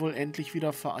jetzt sind wir wohl endlich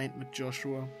wieder vereint mit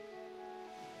Joshua.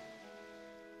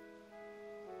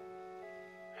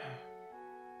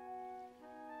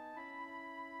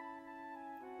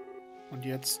 Und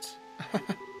jetzt...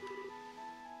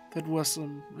 That was a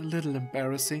little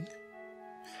embarrassing.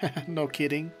 No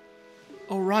kidding.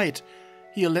 Oh right.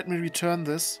 Here, let me return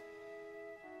this.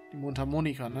 Die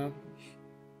Mundharmonika, ne?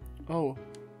 Oh.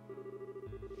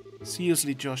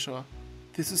 Seriously, Joshua.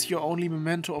 This is your only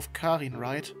memento of Karin,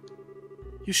 right?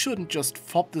 You shouldn't just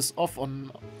fob this off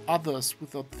on others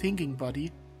without thinking,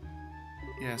 buddy.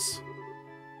 Yes.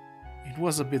 It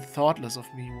was a bit thoughtless of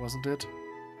me, wasn't it?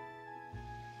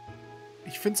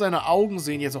 Ich finde, seine Augen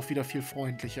sehen jetzt auch wieder viel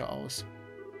freundlicher aus.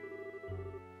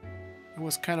 I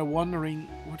was kind of wondering,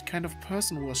 what kind of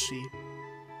person was she?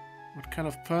 What kind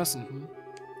of person, hmm?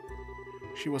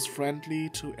 She was friendly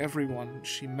to everyone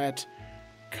she met,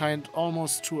 kind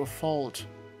almost to a fault.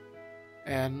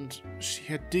 And she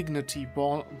had dignity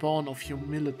born of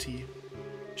humility.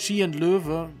 She and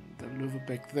Löwe, the Löwe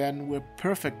back then, were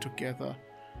perfect together.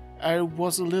 I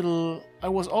was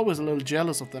always a little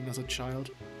jealous of them as a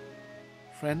child.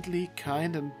 Friendly,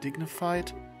 kind, and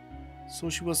dignified. So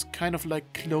she was kind of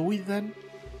like Chloe then?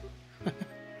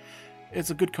 It's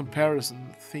a good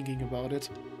comparison, thinking about it.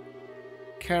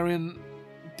 Karin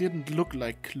didn't look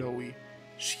like Chloe.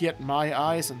 She had my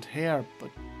eyes and hair, but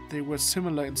they were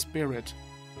similar in spirit.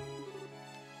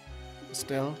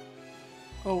 Estelle?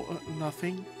 Oh,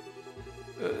 nothing.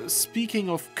 Speaking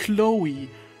of Chloe,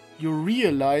 you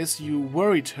realize you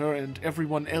worried her and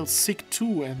everyone else sick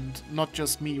too, and not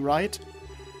just me, right?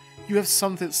 You have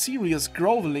something serious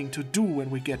groveling to do when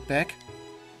we get back.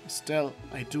 Estelle,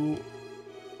 I do.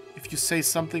 If you say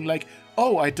something like,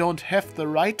 oh, I don't have the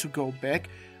right to go back,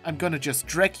 I'm gonna just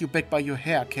drag you back by your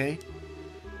hair, okay?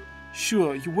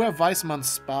 Sure, you were Weissmann's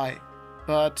spy,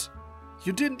 but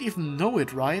you didn't even know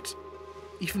it, right?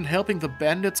 Even helping the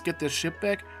bandits get their ship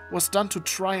back was done to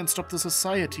try and stop the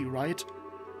society, right?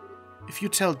 If you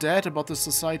tell Dad about the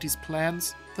society's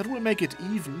plans, that will make it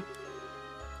even.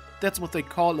 That's what they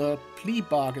call a plea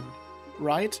bargain,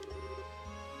 right?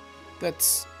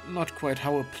 That's not quite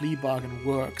how a plea bargain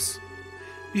works.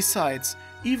 Besides,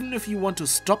 even if you want to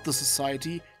stop the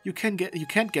society, you can't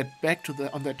get back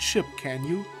to on that ship, can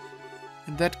you?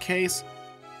 In that case,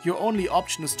 your only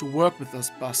option is to work with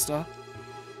us, Buster.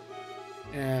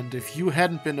 And if you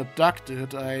hadn't been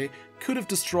abducted, I could have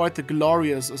destroyed the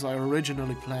Glorious as I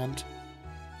originally planned.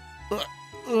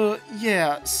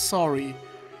 Yeah, sorry.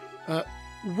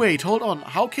 Wait, hold on.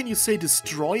 How can you say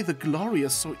destroy the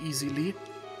Glorious so easily?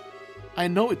 I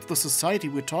know it's the society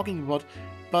we're talking about,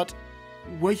 but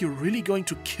were you really going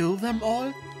to kill them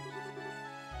all?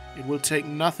 It will take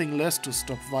nothing less to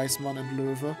stop Weissmann and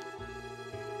Löwe.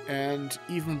 And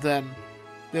even then,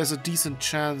 there's a decent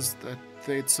chance that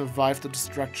they'd survive the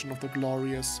destruction of the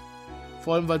Glorious.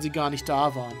 Vor allem, weil sie gar nicht da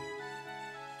waren.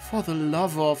 For the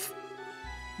love of...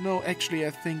 No, actually, I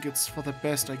think it's for the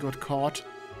best I got caught.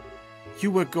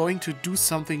 You were going to do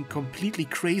something completely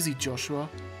crazy, Joshua.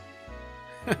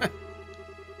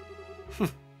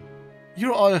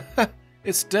 You're all...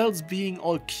 Estelle's being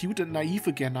all cute and naive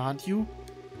again, aren't you?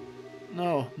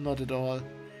 No, not at all.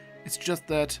 It's just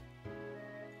that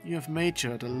you have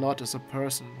matured a lot as a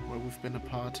person while we've been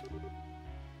apart.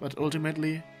 But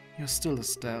ultimately, you're still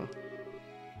Estelle.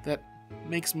 That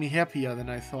makes me happier than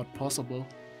I thought possible.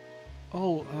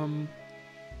 Oh,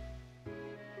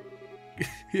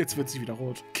 Jetzt wird sie wieder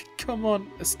rot. Come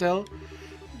on, Estelle.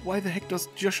 Why the heck does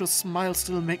Joshua's smile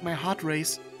still make my heart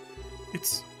race?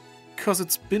 It's... 'cause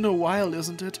it's been a while,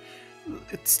 isn't it?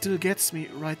 It still gets me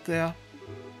right there.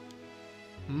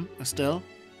 Estelle?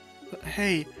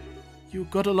 Hey, you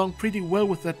got along pretty well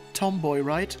with that tomboy,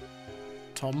 right?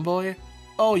 Tomboy?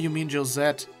 Oh, you mean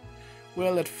Josette.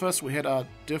 Well, at first we had our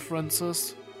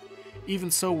differences. Even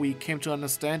so, we came to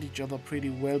understand each other pretty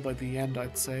well by the end,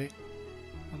 I'd say.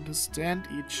 Understand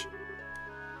each...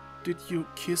 Did you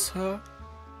kiss her?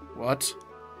 What?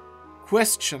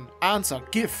 Question, answer,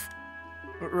 give.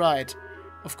 Right.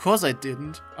 Of course I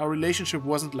didn't. Our relationship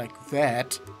wasn't like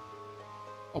that.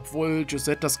 Obwohl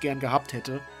Josette das gern gehabt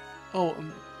hätte. Oh,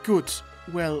 good.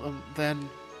 Well, then...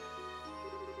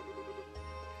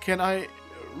 Can I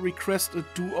request a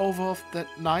do-over of that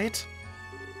night?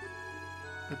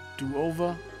 A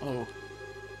do-over? Oh.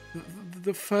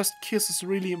 The first kiss is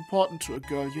really important to a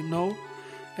girl, you know?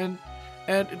 And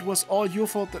it was all your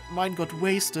fault that mine got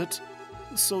wasted.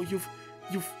 So you've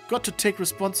got to take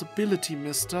responsibility,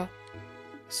 mister.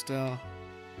 Estelle.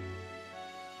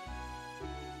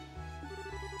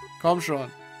 Komm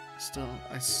schon. Estelle,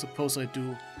 I suppose I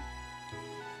do.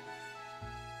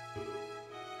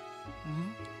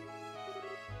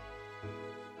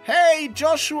 Hey,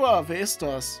 Joshua! Wer ist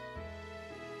das?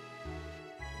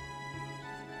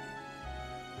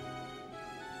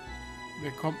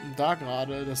 Wer kommt denn da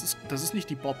gerade? Das ist nicht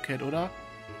die Bobcat, oder?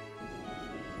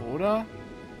 Oder?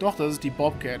 Doch, das ist die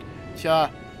Bobcat.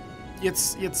 Tja,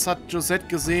 jetzt hat Josette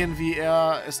gesehen, wie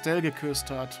er Estelle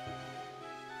geküsst hat.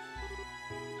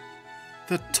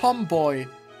 The tomboy.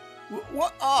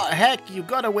 What? Oh, heck, you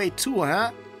got away too, huh?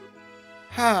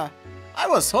 Huh. I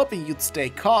was hoping you'd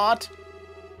stay caught.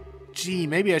 Gee,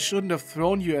 maybe I shouldn't have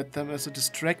thrown you at them as a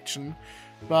distraction,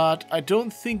 but I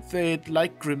don't think they'd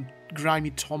like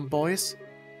grimy tomboys.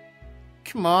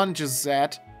 Come on,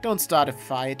 Josette. Don't start a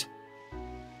fight.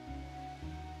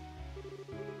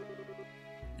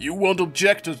 You won't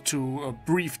object to a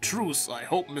brief truce, I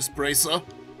hope, Miss Bracer.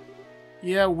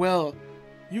 Yeah, well,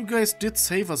 you guys did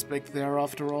save us back there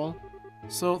after all.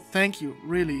 So thank you,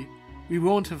 really. We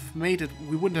wouldn't have made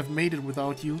it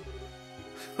without you.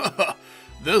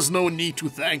 There's no need to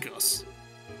thank us.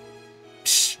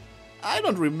 Psh, I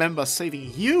don't remember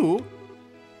saving you.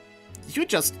 You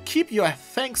just keep your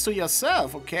thanks to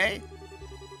yourself, okay?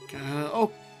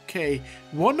 Okay,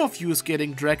 one of you is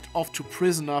getting dragged off to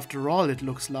prison after all, it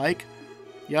looks like.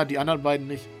 Ja, die anderen beiden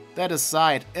nicht. That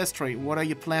aside, Estelle, what are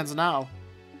your plans now?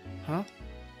 Huh?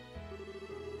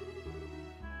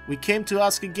 We came to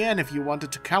ask again if you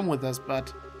wanted to come with us,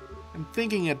 but I'm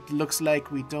thinking it looks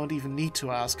like we don't even need to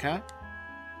ask, huh?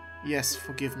 Yes,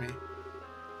 forgive me.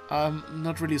 I'm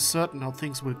not really certain how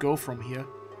things will go from here.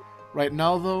 Right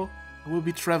now, though, I will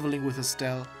be traveling with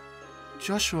Estelle.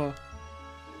 Joshua.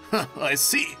 I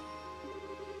see.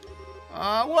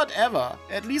 Whatever.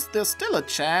 At least there's still a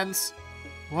chance.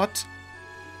 What?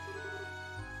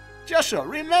 Joshua,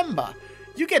 remember,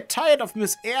 you get tired of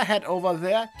Miss Airhead over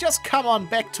there, just come on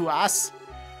back to us.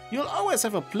 You'll always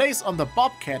have a place on the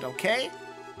Bobcat, okay?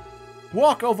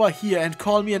 Walk over here and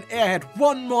call me an airhead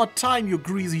one more time, you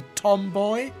greasy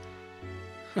tomboy.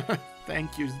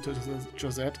 Thank you,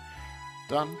 Josette.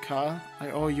 Done, Carl.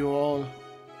 I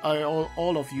owe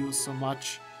all of you so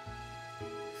much.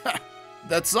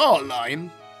 That's all,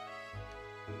 Line.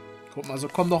 Guck mal, so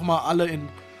kommen doch mal alle in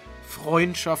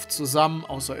Freundschaft zusammen,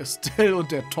 außer Estelle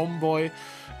und der Tomboy.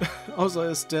 Außer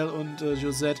Estelle und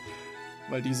Josette,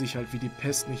 weil die sich halt wie die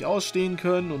Pest nicht ausstehen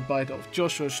können und beide auf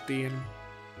Joshua stehen.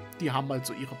 Die haben halt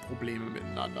so ihre Probleme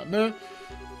miteinander, ne?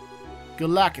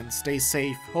 Good luck and stay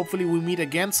safe. Hopefully we meet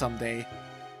again someday.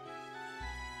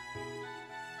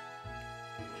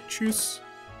 Tschüss.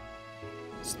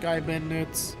 Sky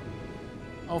Bandits.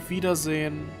 Auf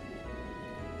Wiedersehen.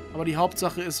 Aber die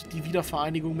Hauptsache ist die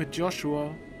Wiedervereinigung mit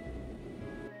Joshua,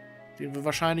 den wir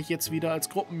wahrscheinlich jetzt wieder als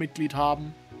Gruppenmitglied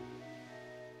haben.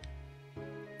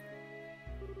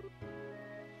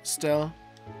 Estelle.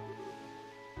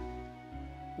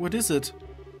 What is it?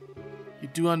 You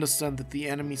do understand that the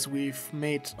enemies we've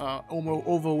made are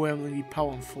overwhelmingly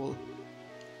powerful.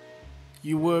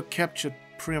 You were captured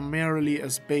primarily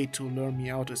as bait to lure me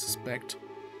out, I suspect.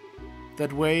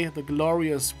 That way, the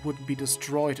Glorious wouldn't be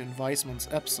destroyed in Weismann's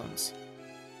absence.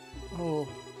 Oh.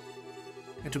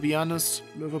 And to be honest,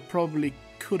 Löwe probably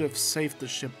could have saved the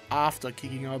ship after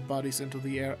kicking our bodies into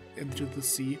the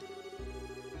sea.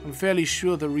 I'm fairly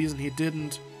sure the reason he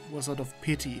didn't was out of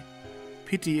pity.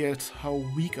 Pity at how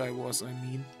weak I was, I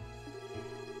mean.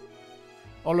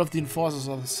 All of the enforcers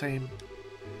are the same.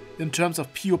 In terms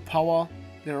of pure power,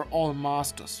 they are all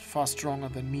masters, far stronger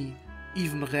than me,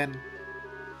 even Ren.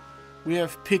 We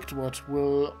have picked what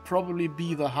will probably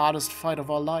be the hardest fight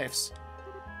of our lives.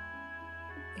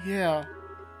 Yeah.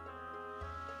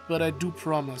 But I do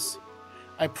promise.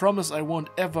 I promise I won't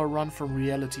ever run from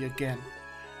reality again.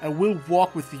 I will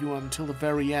walk with you until the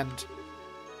very end.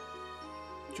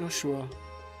 Joshua.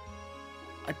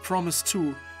 I promise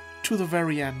too, to the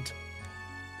very end.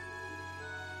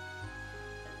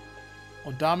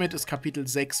 Und damit ist Kapitel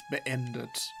 6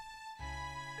 beendet.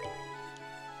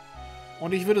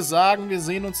 Und ich würde sagen, wir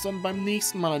sehen uns dann beim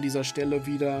nächsten Mal an dieser Stelle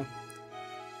wieder.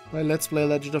 Bei Let's Play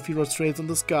Legend of Heroes Trails in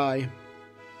the Sky.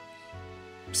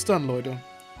 Bis dann, Leute.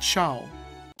 Ciao.